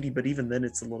Call of Duty, but even then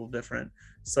it's a little different.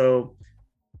 So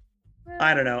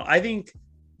I don't know. I think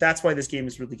that's why this game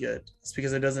is really good. It's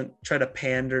because it doesn't try to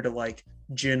pander to like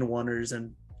Gen 1ers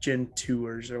and Gen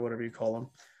 2ers or whatever you call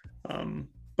them.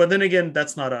 But then again,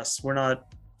 that's not us. We're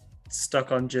not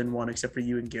stuck on Gen 1 except for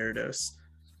you and Gyarados.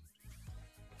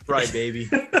 Right, baby.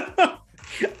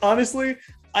 Honestly,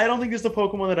 I don't think there's the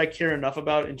Pokemon that I care enough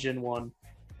about in Gen 1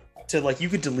 to like, you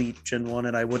could delete Gen 1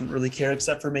 and I wouldn't really care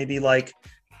except for maybe like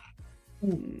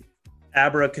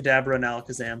Abracadabra and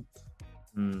Alakazam.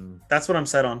 That's what I'm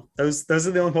set on. Those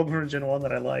are the only Pokemon in Gen 1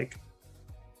 that I like.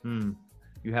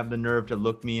 You have the nerve to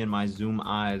look me in my Zoom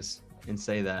eyes and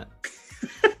say that.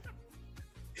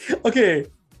 Okay.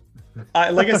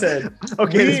 Like I said,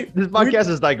 okay, this podcast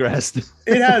has digressed.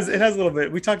 It has a little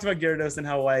bit. We talked about Gyarados and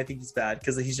how why I think he's bad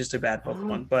because he's just a bad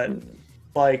Pokemon. But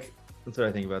like, that's what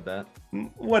I think about that.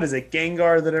 What is it,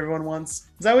 Gengar that everyone wants?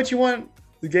 Is that what you want?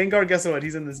 The Gengar, guess what?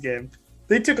 He's in this game.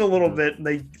 They took a little bit and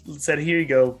they said, "Here you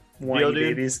go, whiny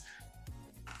babies.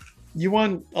 You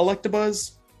want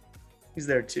Electabuzz? He's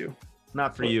there too.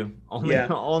 Not for you. Only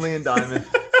in Diamond."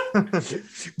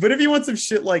 But if you want some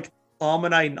shit like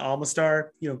Almanite and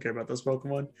Almastar, you don't care about those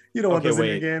Pokemon. You don't want those in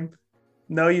your game.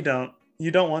 No, you don't.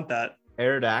 You don't want that.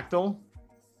 Aerodactyl?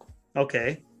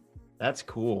 Okay. That's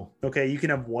cool. Okay, you can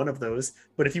have one of those.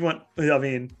 But if you want, I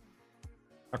mean,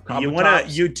 do you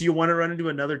want to run into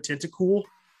another Tentacool?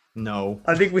 No.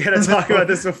 I think we had to talk about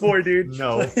this before, dude.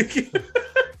 No.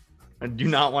 I do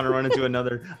not want to run into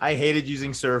another. I hated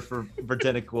using Surf for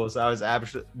Tentacools. I was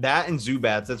absolutely that and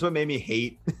Zubats. That's what made me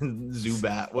hate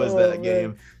Zubat was that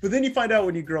game. But then you find out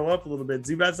when you grow up a little bit,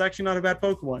 Zubat's actually not a bad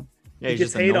Pokemon. Yeah, he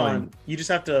gets hate on. You just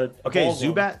have to. Okay,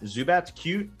 Zubat's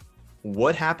cute.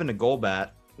 What happened to Golbat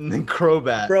and then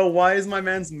Crobat? Bro, why is my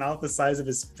man's mouth the size of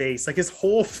his face? Like his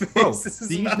whole face. Bro,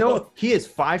 do you know he is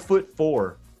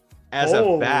 5'4" as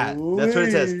a bat? That's what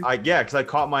it says. Because I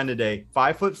caught mine today.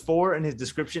 5'4", and his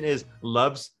description is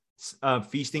loves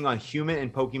feasting on human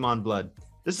and Pokemon blood.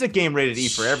 This is a game rated E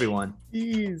for everyone.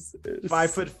 Jesus.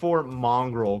 5'4"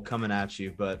 mongrel coming at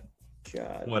you, but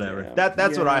God, whatever.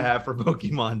 That's what I have for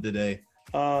Pokemon today.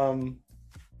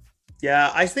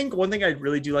 Yeah, I think one thing I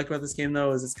really do like about this game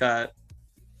though is it's got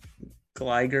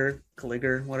Gligar,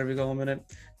 whatever you call him in it.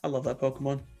 I love that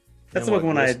Pokemon. That's the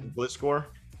Pokemon Gliscor?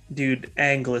 Dude,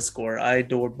 and Gliscor. I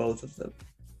adore both of them.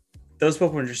 Those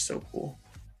Pokemon are just so cool.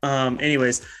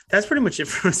 Anyways, that's pretty much it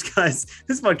for us, guys.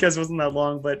 This podcast wasn't that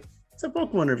long, but it's a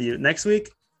Pokemon review. Next week,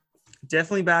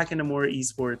 definitely back into more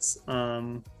esports.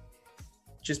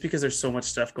 Just because there's so much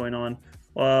stuff going on.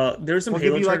 There's some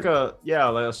Halo. Give you like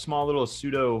a small little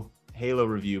pseudo Halo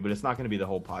review, but it's not going to be the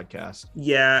whole podcast.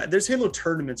 Yeah, there's Halo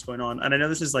tournaments going on, and I know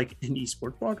this is like an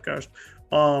esports podcast.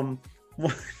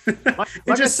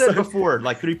 Like I said before,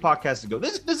 like 3 podcasts ago,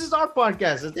 this is our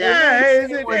podcast.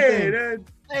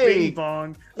 Bing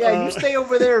bong. Yeah, you stay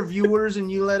over there, viewers,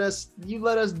 and you let us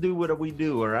do what we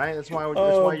do. All right, that's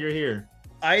why you're here.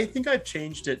 I think I've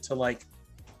changed it to like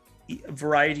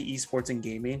variety esports and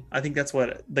gaming. I think that's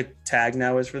what the tag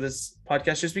now is for this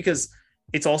podcast, just because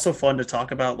it's also fun to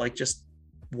talk about like just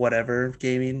whatever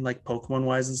gaming, like Pokemon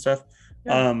wise and stuff.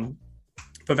 Yeah.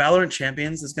 But Valorant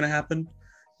Champions is going to happen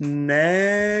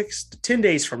next 10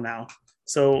 days from now.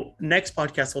 So next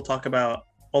podcast, we'll talk about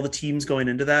all the teams going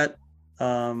into that.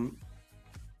 I'm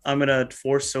going to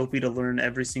force Soapy to learn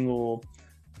every single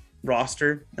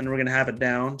roster, and we're going to have it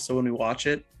down. So when we watch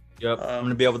it, I'm going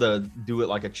to be able to do it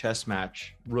like a chess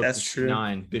match. Rook that's to true.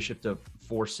 9, bishop to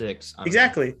 4-6.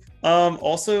 Exactly.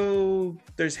 Also,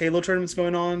 there's Halo tournaments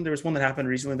going on. There was one that happened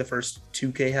recently. The first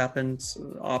 2K happened.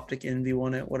 Optic Envy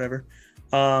won it, whatever.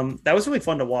 That was really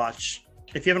fun to watch.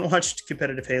 If you haven't watched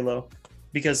competitive Halo,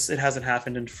 because it hasn't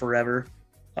happened in forever,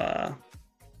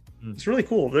 it's really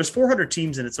cool. There's 400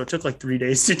 teams in it, so it took like 3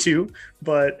 days to do.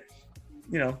 But,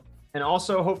 you know. And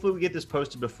also, hopefully we get this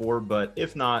posted before, but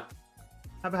if not,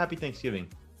 have a happy Thanksgiving.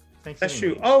 That's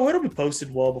true. Oh, it'll be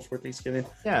posted well before Thanksgiving.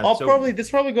 Yeah. This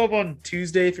probably go up on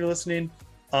Tuesday if you're listening.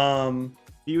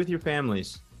 Be with your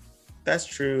families. That's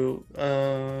true.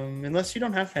 Unless you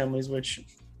don't have families, which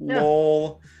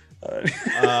lol.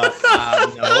 No.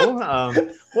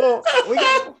 Well,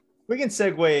 we can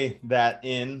segue that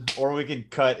in, or we can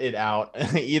cut it out.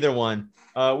 Either one.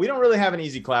 We don't really have an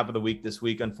easy clap of the week this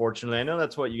week, unfortunately. I know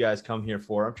that's what you guys come here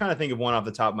for. I'm trying to think of one off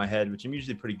the top of my head, which I'm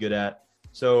usually pretty good at.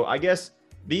 So I guess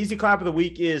the easy clap of the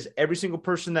week is every single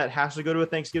person that has to go to a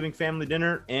Thanksgiving family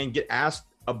dinner and get asked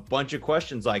a bunch of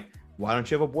questions like, why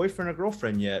don't you have a boyfriend or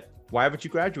girlfriend yet? Why haven't you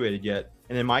graduated yet?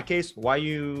 And in my case, why are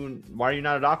you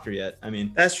not a doctor yet? I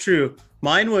mean, that's true.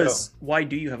 Mine was, why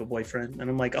do you have a boyfriend? And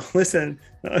I'm like, oh, listen,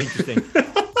 interesting.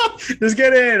 Just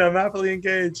get in. I'm happily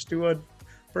engaged to a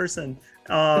person.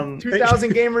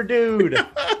 2000 gamer dude.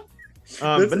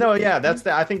 But no, yeah,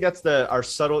 I think that's our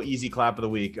subtle easy clap of the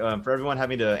week for everyone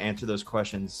having to answer those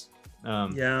questions.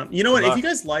 Yeah, you know what? If you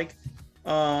guys like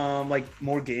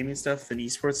more gaming stuff than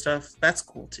esports stuff, that's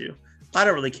cool too. I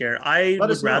don't really care. I'd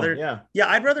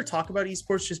rather talk about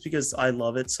esports just because I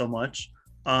love it so much.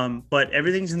 But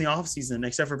everything's in the off season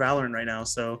except for Valorant right now,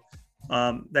 so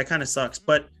that kind of sucks.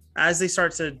 But as they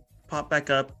start to pop back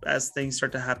up, as things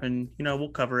start to happen, we'll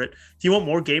cover it. If you want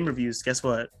more game reviews, guess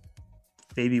what?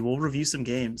 Baby, we'll review some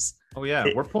games. Oh yeah,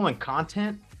 we're pulling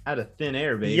content out of thin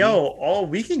air, baby.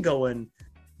 We can go and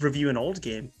review an old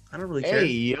game. I don't really care. Hey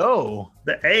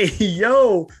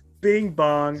yo, bing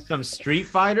bong. Some Street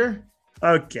Fighter.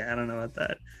 Okay, I don't know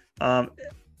about that.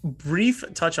 Brief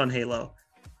touch on Halo.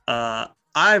 I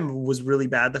was really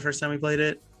bad the first time we played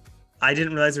it. I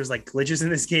didn't realize there was like glitches in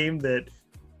this game that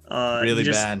really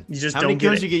bad. You just How many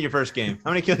kills you get your first game?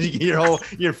 How many kills you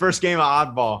get your first game of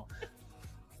Oddball?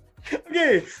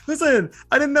 Okay, listen,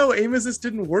 I didn't know aim assist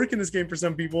didn't work in this game for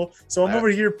some people, so I'm over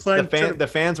here playing. The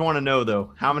fans want to know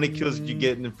though, how many kills did you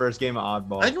get in the first game of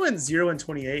Oddball? I think I went 0 and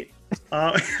 28.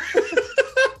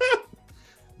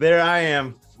 There I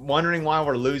am, wondering why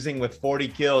we're losing with 40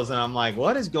 kills, and I'm like,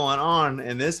 what is going on?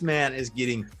 And this man is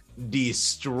getting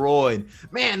destroyed.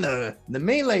 Man, the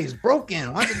melee is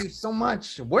broken. Why did he do so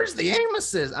much? Where's the aim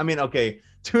assist? I mean, okay,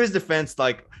 to his defense,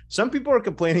 like some people are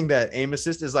complaining that aim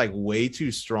assist is like way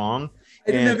too strong.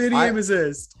 I didn't have any aim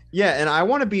assist. Yeah, and I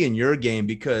want to be in your game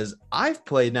because I've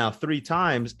played now 3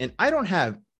 times and I don't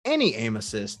have any aim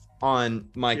assist on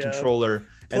my controller.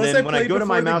 And then when I go to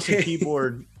my mouse and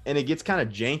keyboard, and it gets kind of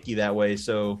janky that way.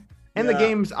 So, and the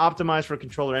game's optimized for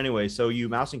controller anyway. So you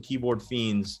mouse and keyboard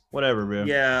fiends, whatever, bro.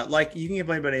 Yeah, like you can get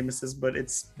played by aim assist, but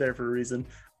it's there for a reason.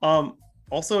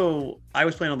 Also, I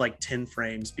was playing on like 10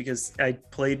 frames because I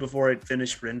played before it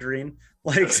finished rendering.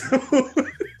 Like, so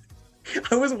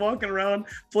I was walking around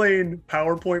playing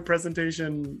PowerPoint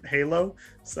presentation Halo.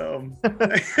 So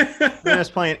I was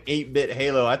playing 8-bit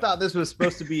Halo. I thought this was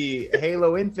supposed to be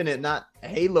Halo Infinite, not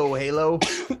Halo.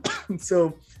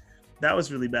 So that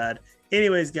was really bad.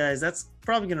 Anyways, guys, that's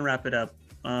probably gonna wrap it up.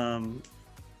 I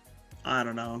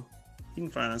don't know. You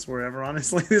can find us wherever.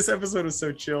 Honestly, this episode was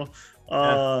so chill.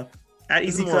 At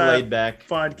Easy Clap laid back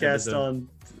podcast episode. On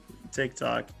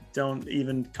TikTok. Don't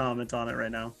even comment on it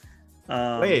right now.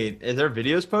 Wait, is there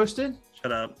videos posted?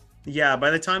 Shut up. Yeah, by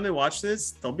the time they watch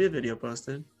this, there'll be a video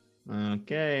posted.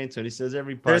 Okay, so he says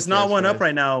every podcast. There's not one up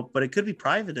right now, but it could be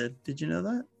privated. Did you know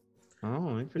that? Oh,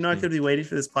 interesting. You know, I could be waiting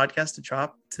for this podcast to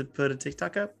drop to put a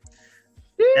TikTok up.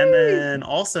 And then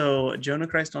also Jonah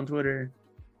Christ on Twitter.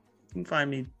 You can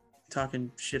find me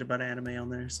talking shit about anime on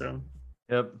there. So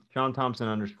Yep. Sean Thompson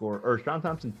underscore or Sean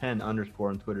Thompson 10 underscore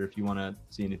on Twitter if you want to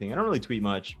see anything. I don't really tweet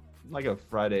much. Like a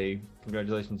Friday.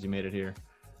 Congratulations, you made it here.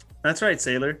 That's right,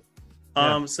 Sailor.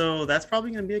 Yeah. So that's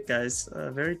probably gonna be it, guys.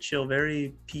 Very chill,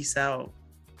 very peace out